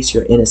safe space.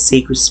 You're in a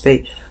sacred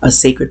space, a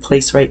sacred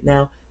place right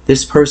now.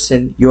 This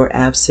person, your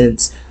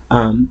absence,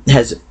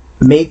 has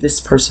made this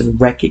person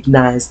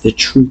recognize the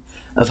truth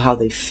of how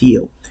they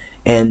feel.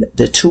 And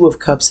the Two of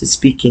Cups is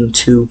speaking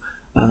to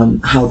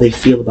how they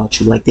feel about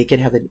you. Like they can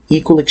have an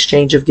equal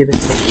exchange of give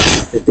and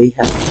take, that they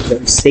have a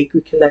very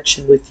sacred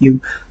connection with you.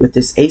 With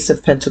this Ace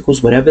of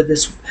Pentacles, whatever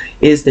this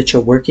is that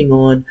you're working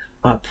on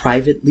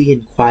privately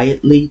and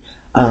quietly,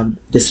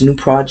 this new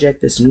project,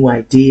 this new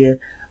idea,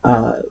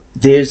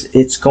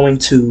 it's going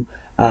to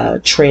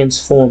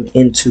transform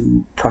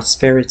into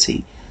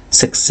prosperity,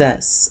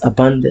 success,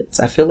 abundance.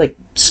 I feel like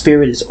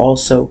Spirit is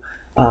also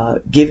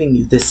giving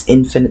you this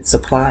infinite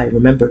supply.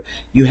 Remember,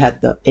 you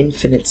had the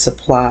infinite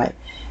supply,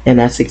 and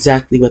that's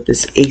exactly what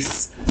this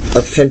Ace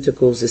of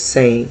Pentacles is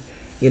saying.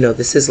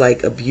 This is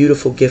like a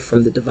beautiful gift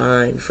from the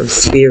divine, from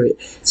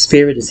Spirit.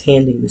 Spirit is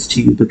handing this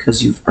to you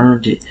because you've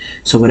earned it.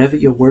 So whatever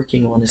you're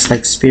working on, it's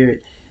like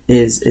Spirit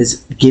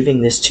is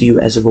giving this to you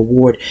as a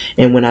reward.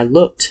 And when I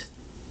looked,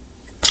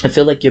 I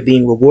feel like you're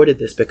being rewarded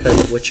this because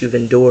of what you've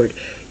endured.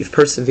 You've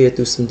persevered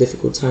through some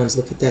difficult times.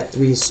 Look at that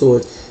Three of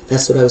Swords.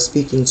 That's what I was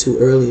speaking to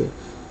earlier.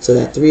 So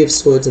that Three of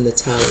Swords in the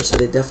Tower. So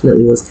there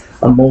definitely was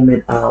a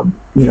moment,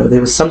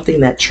 there was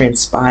something that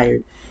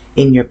transpired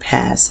in your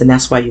past, and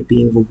that's why you're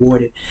being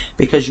rewarded,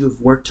 because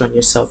you've worked on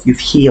yourself. You've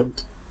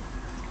healed.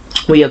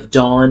 We have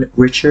Dawn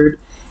Richard,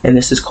 and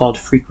this is called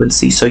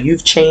frequency. So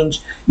you've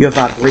changed your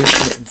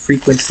vibration and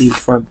frequency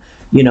from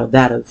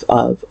that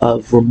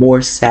of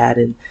remorse,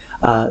 sadden,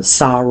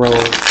 sorrow,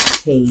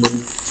 pain,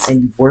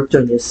 and you've worked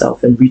on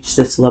yourself and reached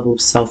this level of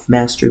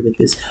self-mastery with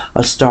this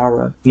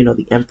Astara,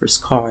 the Empress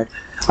card.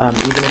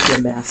 Even if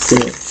you're masked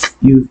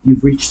in,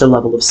 you've reached a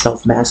level of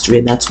self-mastery,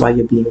 and that's why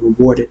you're being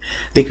rewarded,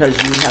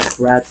 because you have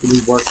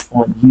gradually worked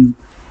on you,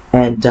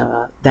 and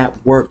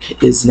that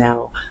work is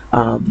now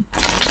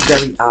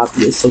very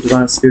obvious. So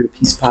divine spirit,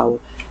 peace, power,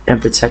 and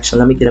protection.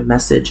 Let me get a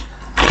message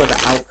for the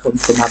outcome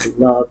for my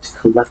beloved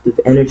collective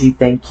energy.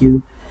 Thank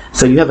you.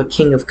 So you have a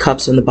King of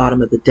Cups on the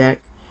bottom of the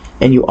deck,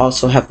 and you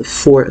also have the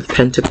Four of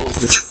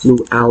Pentacles, which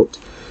flew out.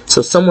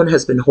 So someone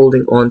has been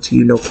holding on to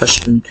you, no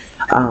question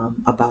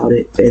about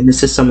it. And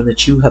this is someone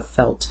that you have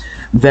felt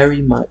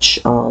very much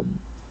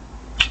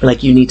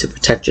like you need to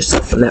protect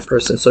yourself from that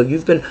person. So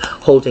you've been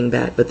holding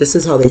back, but this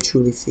is how they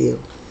truly feel.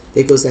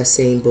 There goes that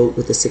same boat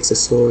with the Six of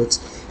Swords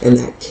and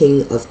that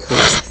King of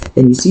Cups.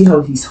 And you see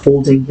how he's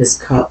holding his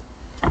cup.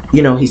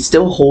 You know, he's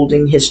still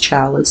holding his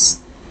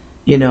chalice,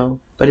 you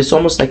know, but it's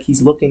almost like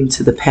he's looking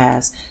to the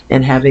past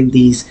and having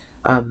these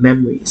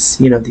memories,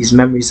 you know, these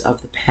memories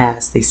of the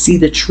past. They see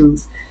the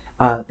truth.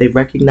 They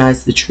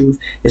recognize the truth.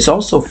 It's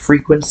also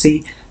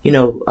frequency. You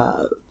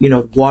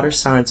know, water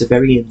signs are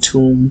very in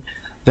tune,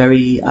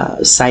 very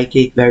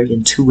psychic, very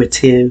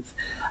intuitive,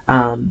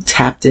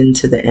 tapped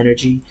into the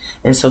energy.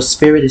 And so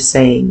Spirit is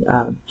saying,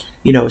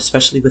 you know,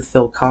 especially with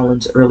Phil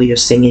Collins earlier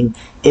singing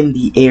In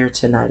the Air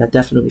Tonight, I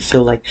definitely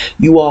feel like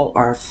you all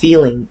are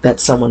feeling that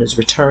someone is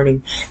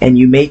returning, and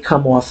you may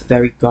come off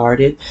very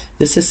guarded.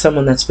 This is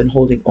someone that's been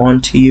holding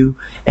on to you,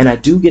 and I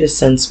do get a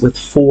sense with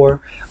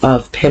Four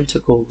of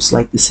Pentacles,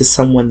 like this is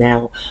someone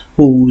now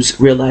who's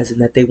realizing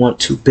that they want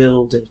to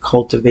build and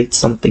cultivate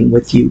something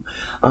with you.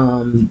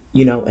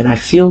 You know, and I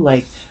feel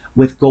like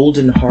with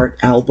Golden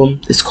Heart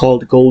album, it's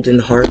called Golden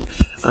Heart,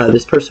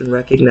 this person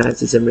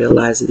recognizes and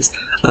realizes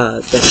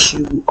that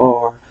you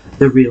are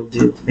the real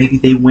deal. Maybe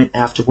they went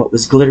after what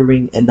was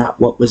glittering and not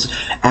what was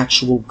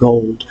actual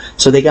gold.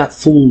 So they got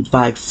fooled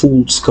by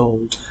fool's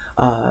gold,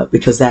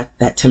 because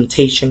that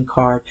temptation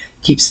card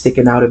keeps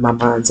sticking out in my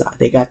mind's eye.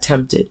 They got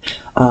tempted.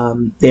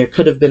 There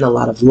could have been a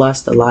lot of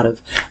lust, a lot of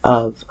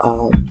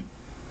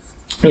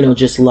you know,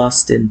 just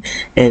lust and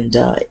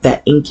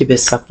that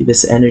incubus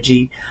succubus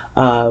energy.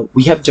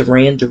 We have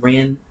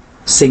Duran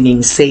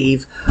singing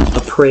Save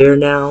a Prayer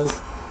now,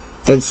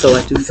 and so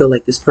I do feel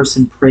like this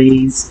person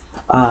prays,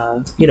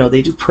 you know,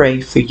 they do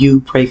pray for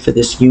you, pray for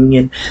this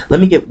union. Let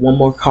me get one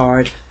more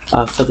card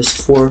for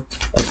this Four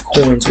of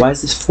Coins. Why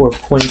is this Four of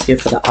Coins here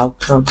for the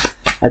outcome?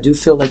 I do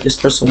feel like this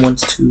person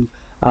wants to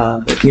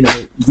you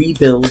know,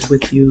 rebuild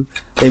with you.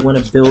 They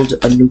want to build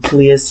a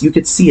nucleus. You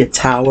could see a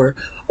tower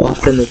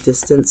off in the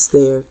distance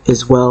there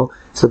as well.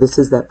 So this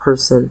is that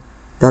person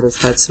that has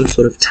had some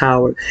sort of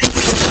tower.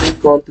 They've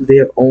gone through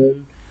their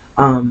own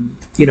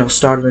you know,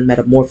 startling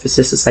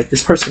metamorphosis. It's like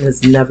this person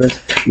has never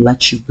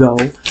let you go.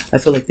 I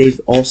feel like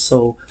they've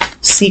also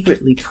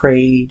secretly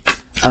prayed,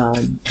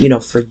 you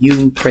know, for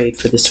you, prayed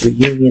for this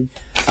reunion,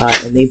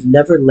 and they've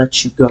never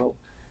let you go.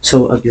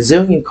 So a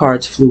gazillion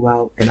cards flew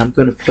out, and I'm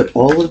going to put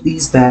all of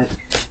these back,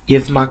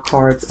 give my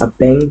cards a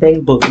bang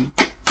bang boogie.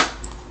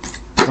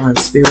 Divine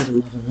Spirit of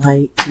Love and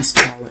Light, peace,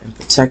 power, and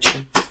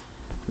protection.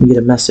 Let me get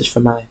a message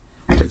from my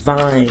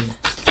divine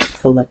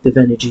collective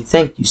energy.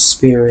 Thank you,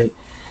 Spirit.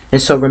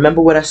 And so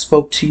remember what I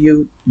spoke to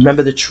you.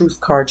 Remember the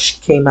truth card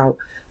came out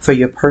for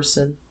your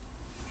person.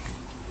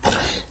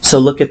 So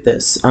look at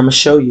this. I'm going to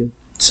show you.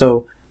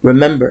 So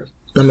remember,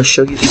 I'm going to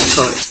show you these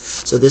cards.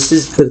 So this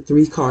is the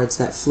 3 cards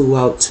that flew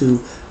out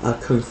to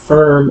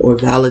confirm or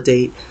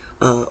validate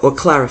or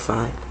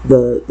clarify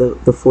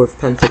the Four of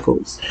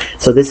Pentacles.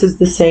 So this is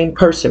the same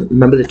person.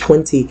 Remember the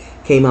 20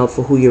 came out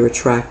for who you're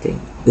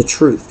attracting. The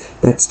truth.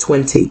 That's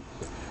 20.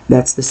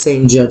 That's the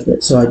same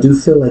judgment. So I do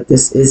feel like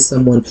this is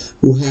someone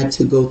who had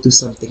to go through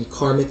something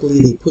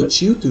karmically. They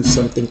put you through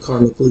something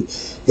karmically.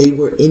 They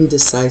were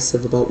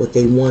indecisive about what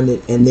they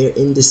wanted, and their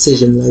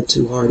indecision led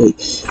to heartache.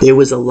 There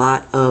was a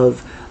lot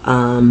of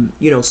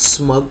you know,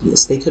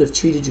 smugness. They could have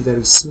treated you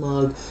very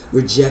smug,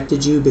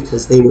 rejected you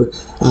because they were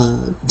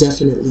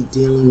definitely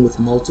dealing with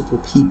multiple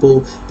people.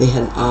 They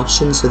had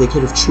options, so they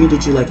could have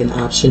treated you like an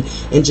option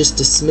and just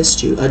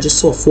dismissed you. I just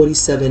saw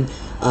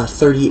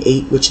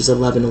 4738, which is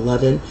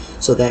 1111.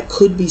 So that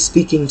could be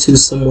speaking to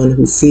someone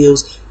who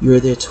feels you're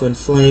their twin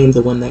flame,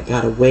 the one that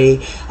got away.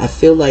 I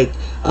feel like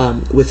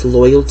with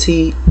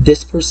loyalty,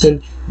 this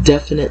person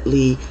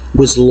definitely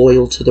was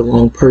loyal to the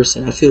wrong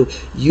person. I feel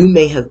you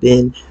may have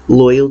been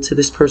loyal to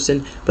this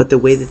person, but the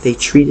way that they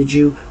treated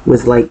you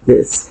was like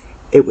this.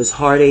 It was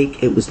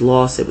heartache, it was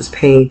loss, it was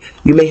pain.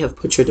 You may have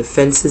put your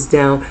defenses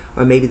down,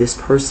 or maybe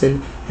this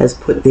person has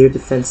put their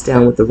defense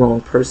down with the wrong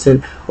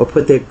person, or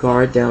put their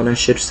guard down, I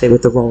should say,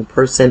 with the wrong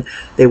person.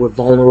 They were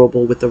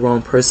vulnerable with the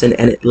wrong person,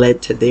 and it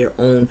led to their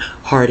own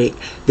heartache.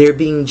 They're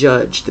being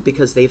judged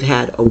because they've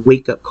had a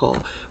wake-up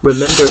call.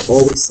 Remember,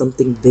 always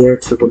something there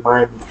to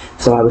remind me.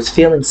 So I was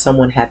feeling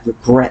someone had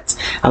regrets.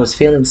 I was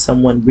feeling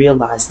someone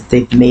realized that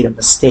they've made a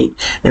mistake.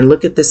 And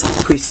look at this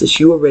priestess.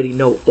 You already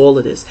know all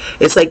of this.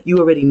 It's like you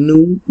already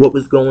knew what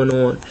was going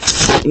on,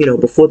 you know,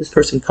 before this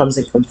person comes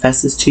and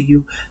confesses to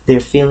you their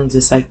feelings.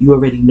 It's like you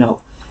already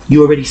know.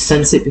 You already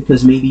sense it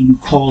because maybe you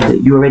called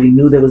it. You already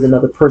knew there was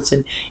another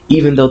person,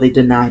 even though they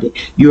denied it.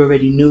 You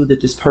already knew that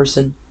this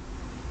person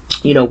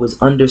you know,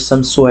 was under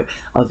some sort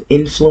of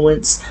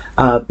influence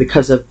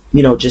because of,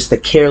 you know, just the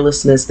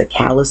carelessness, the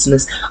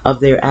callousness of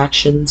their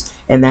actions.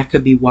 And that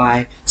could be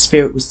why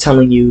Spirit was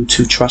telling you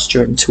to trust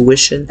your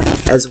intuition,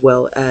 as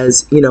well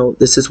as, you know,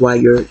 this is why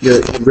you're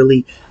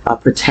really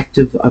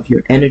protective of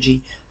your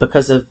energy,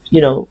 because of,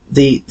 you know,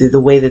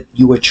 the way that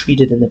you were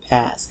treated in the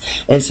past.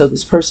 And so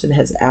this person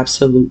has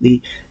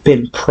absolutely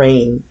been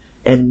praying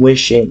and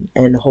wishing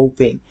and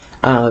hoping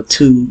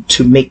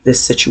to make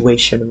this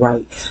situation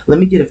right. Let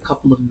me get a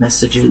couple of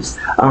messages.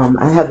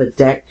 I have a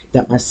deck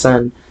that my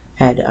son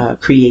had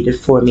created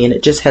for me, and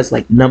it just has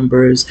like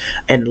numbers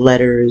and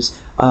letters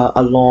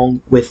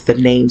along with the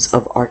names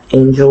of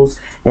archangels.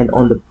 And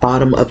on the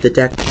bottom of the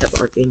deck we have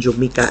Archangel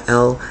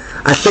Michael.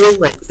 I feel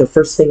like the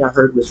first thing I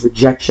heard was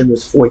rejection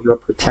was for your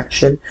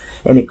protection,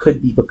 and it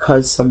could be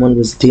because someone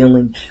was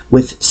dealing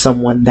with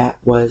someone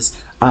that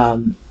was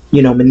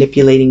you know,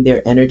 manipulating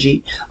their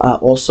energy.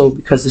 Also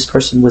because this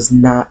person was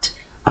not,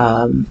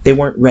 they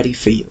weren't ready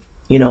for you.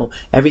 You know,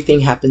 everything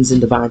happens in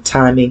divine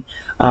timing.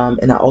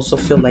 And I also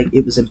feel like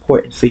it was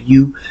important for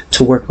you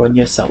to work on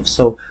yourself.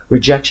 So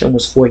rejection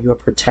was for your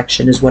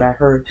protection is what I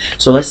heard.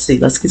 So let's see.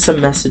 Let's get some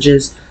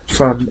messages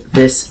from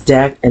this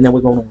deck, and then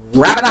we're going to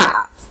wrap it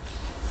up.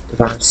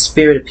 Divine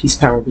Spirit of peace,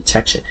 power, and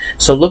protection.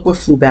 So look what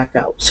flew back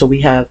out. So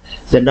we have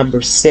the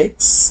number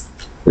 6.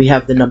 We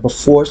have the number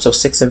 4, so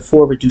 6 and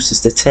 4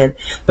 reduces to 10.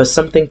 But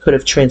something could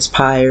have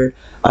transpired,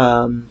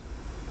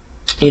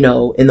 you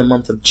know, in the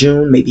month of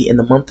June. Maybe in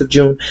the month of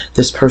June,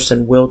 this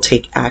person will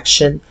take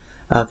action,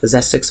 because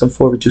that 6 and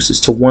 4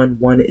 reduces to 1.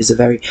 1 is a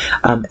very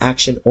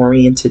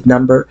action-oriented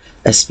number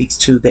that speaks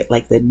to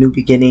the new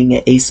beginning,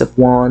 an Ace of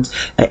Wands,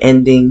 an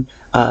ending,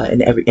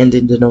 and every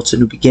ending denotes a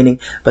new beginning.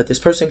 But this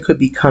person could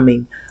be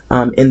coming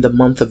in the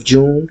month of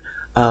June,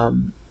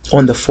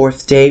 on the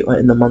 4th day, or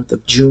in the month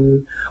of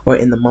June, or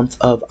in the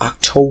month of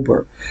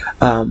October.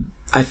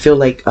 I feel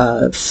like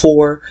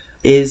 4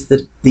 is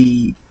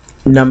the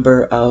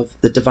number of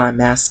the divine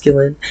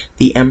masculine,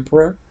 the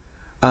Emperor.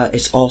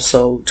 It's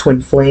also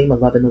twin flame,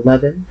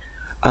 1111.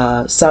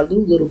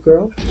 Salud, little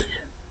girl.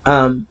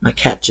 My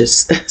cat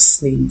just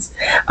sneezed.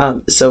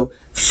 So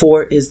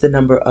 4 is the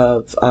number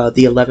of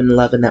the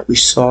 1111 that we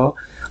saw.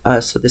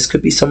 So this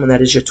could be someone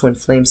that is your twin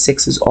flame.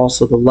 6 is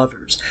also the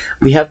Lovers.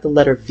 We have the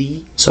letter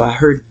V, so I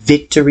heard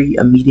victory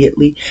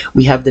immediately.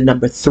 We have the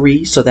number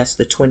 3, so that's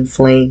the twin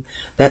flame.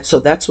 So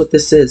that's what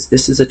this is.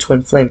 This is a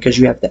twin flame because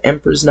you have the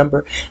Emperor's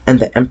number and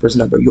the Emperor's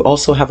number. You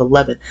also have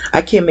 11.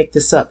 I can't make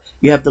this up.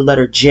 You have the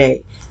letter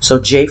J, so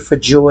J for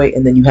joy,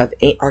 and then you have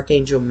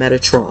Archangel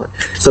Metatron.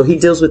 So he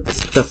deals with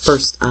the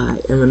first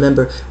eye, and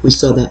remember we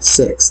saw that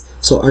 6.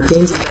 So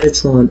Archangel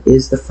Metatron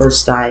is the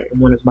first eye in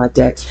one of my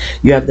decks.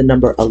 You have the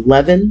number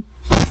 11.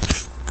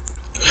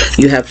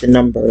 You have the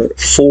number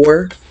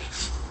 4.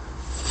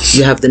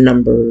 You have the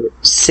number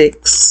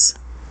 6.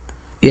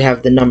 You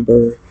have the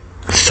number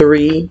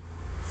 3.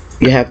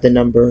 You have the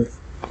number,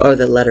 or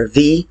the letter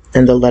V,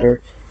 and the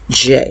letter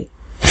J.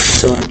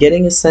 So I'm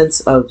getting a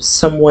sense of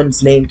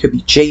someone's name could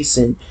be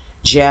Jason,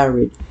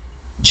 Jared,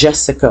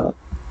 Jessica,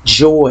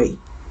 Joy,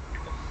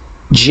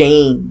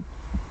 Jane,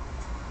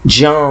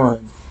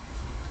 John,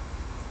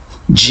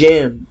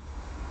 Jim.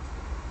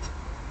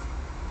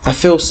 I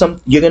feel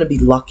you're going to be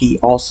lucky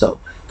also,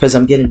 because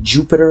I'm getting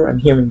Jupiter. I'm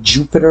hearing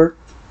Jupiter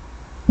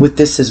with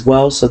this as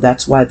well. So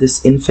that's why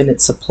this infinite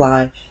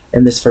supply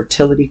and this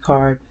fertility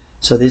card.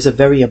 So there's a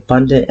very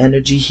abundant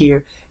energy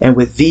here. And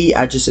with V,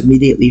 I just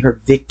immediately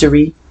heard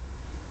victory.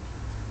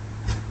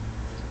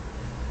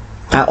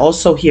 I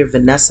also hear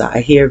Vanessa.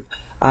 I hear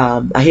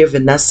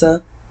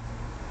Vanessa.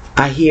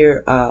 I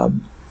hear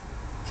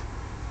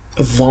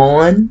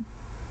Vaughn.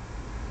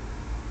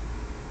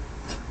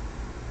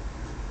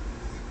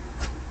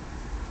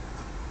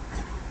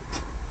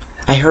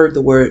 I heard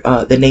the word,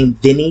 the name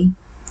Vinny,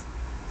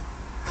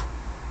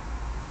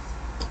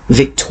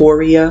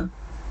 Victoria,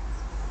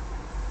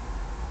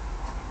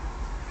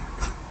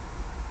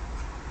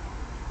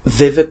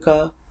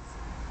 Vivica,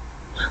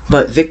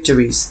 but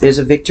victories. There's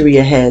a victory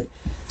ahead.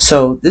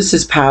 So this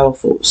is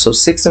powerful. So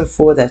 6 and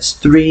 4, that's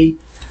 3.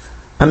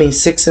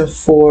 6 and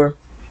 4,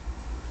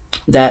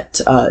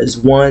 that is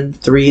 1.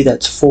 3,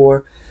 that's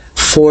 4.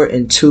 4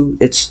 and 2,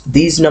 it's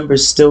these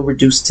numbers still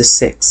reduced to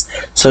 6.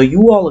 So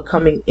you all are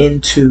coming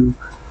into,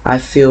 I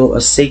feel,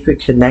 a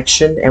sacred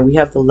connection. And we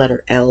have the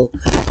letter L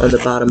on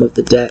the bottom of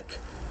the deck.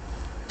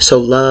 So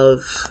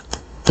Love,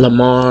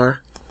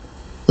 Lamar,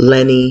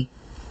 Lenny,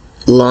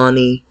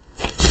 Lonnie,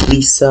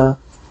 Lisa.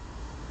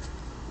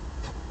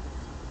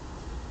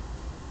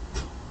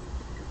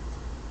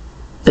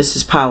 This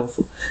is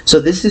powerful. So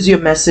this is your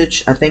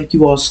message. I thank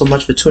you all so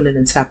much for tuning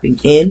and tapping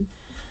in.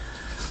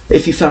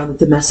 If you found that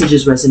the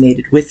messages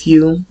resonated with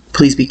you,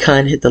 please be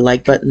kind, hit the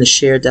like button, the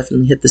share,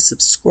 definitely hit the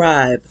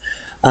subscribe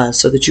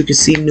so that you can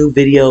see new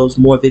videos,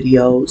 more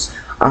videos.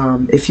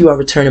 If you are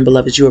returning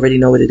beloveds, you already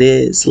know what it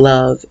is.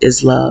 Love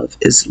is love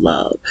is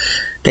love.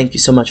 Thank you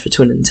so much for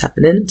tuning and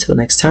tapping in. Until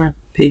next time,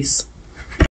 peace.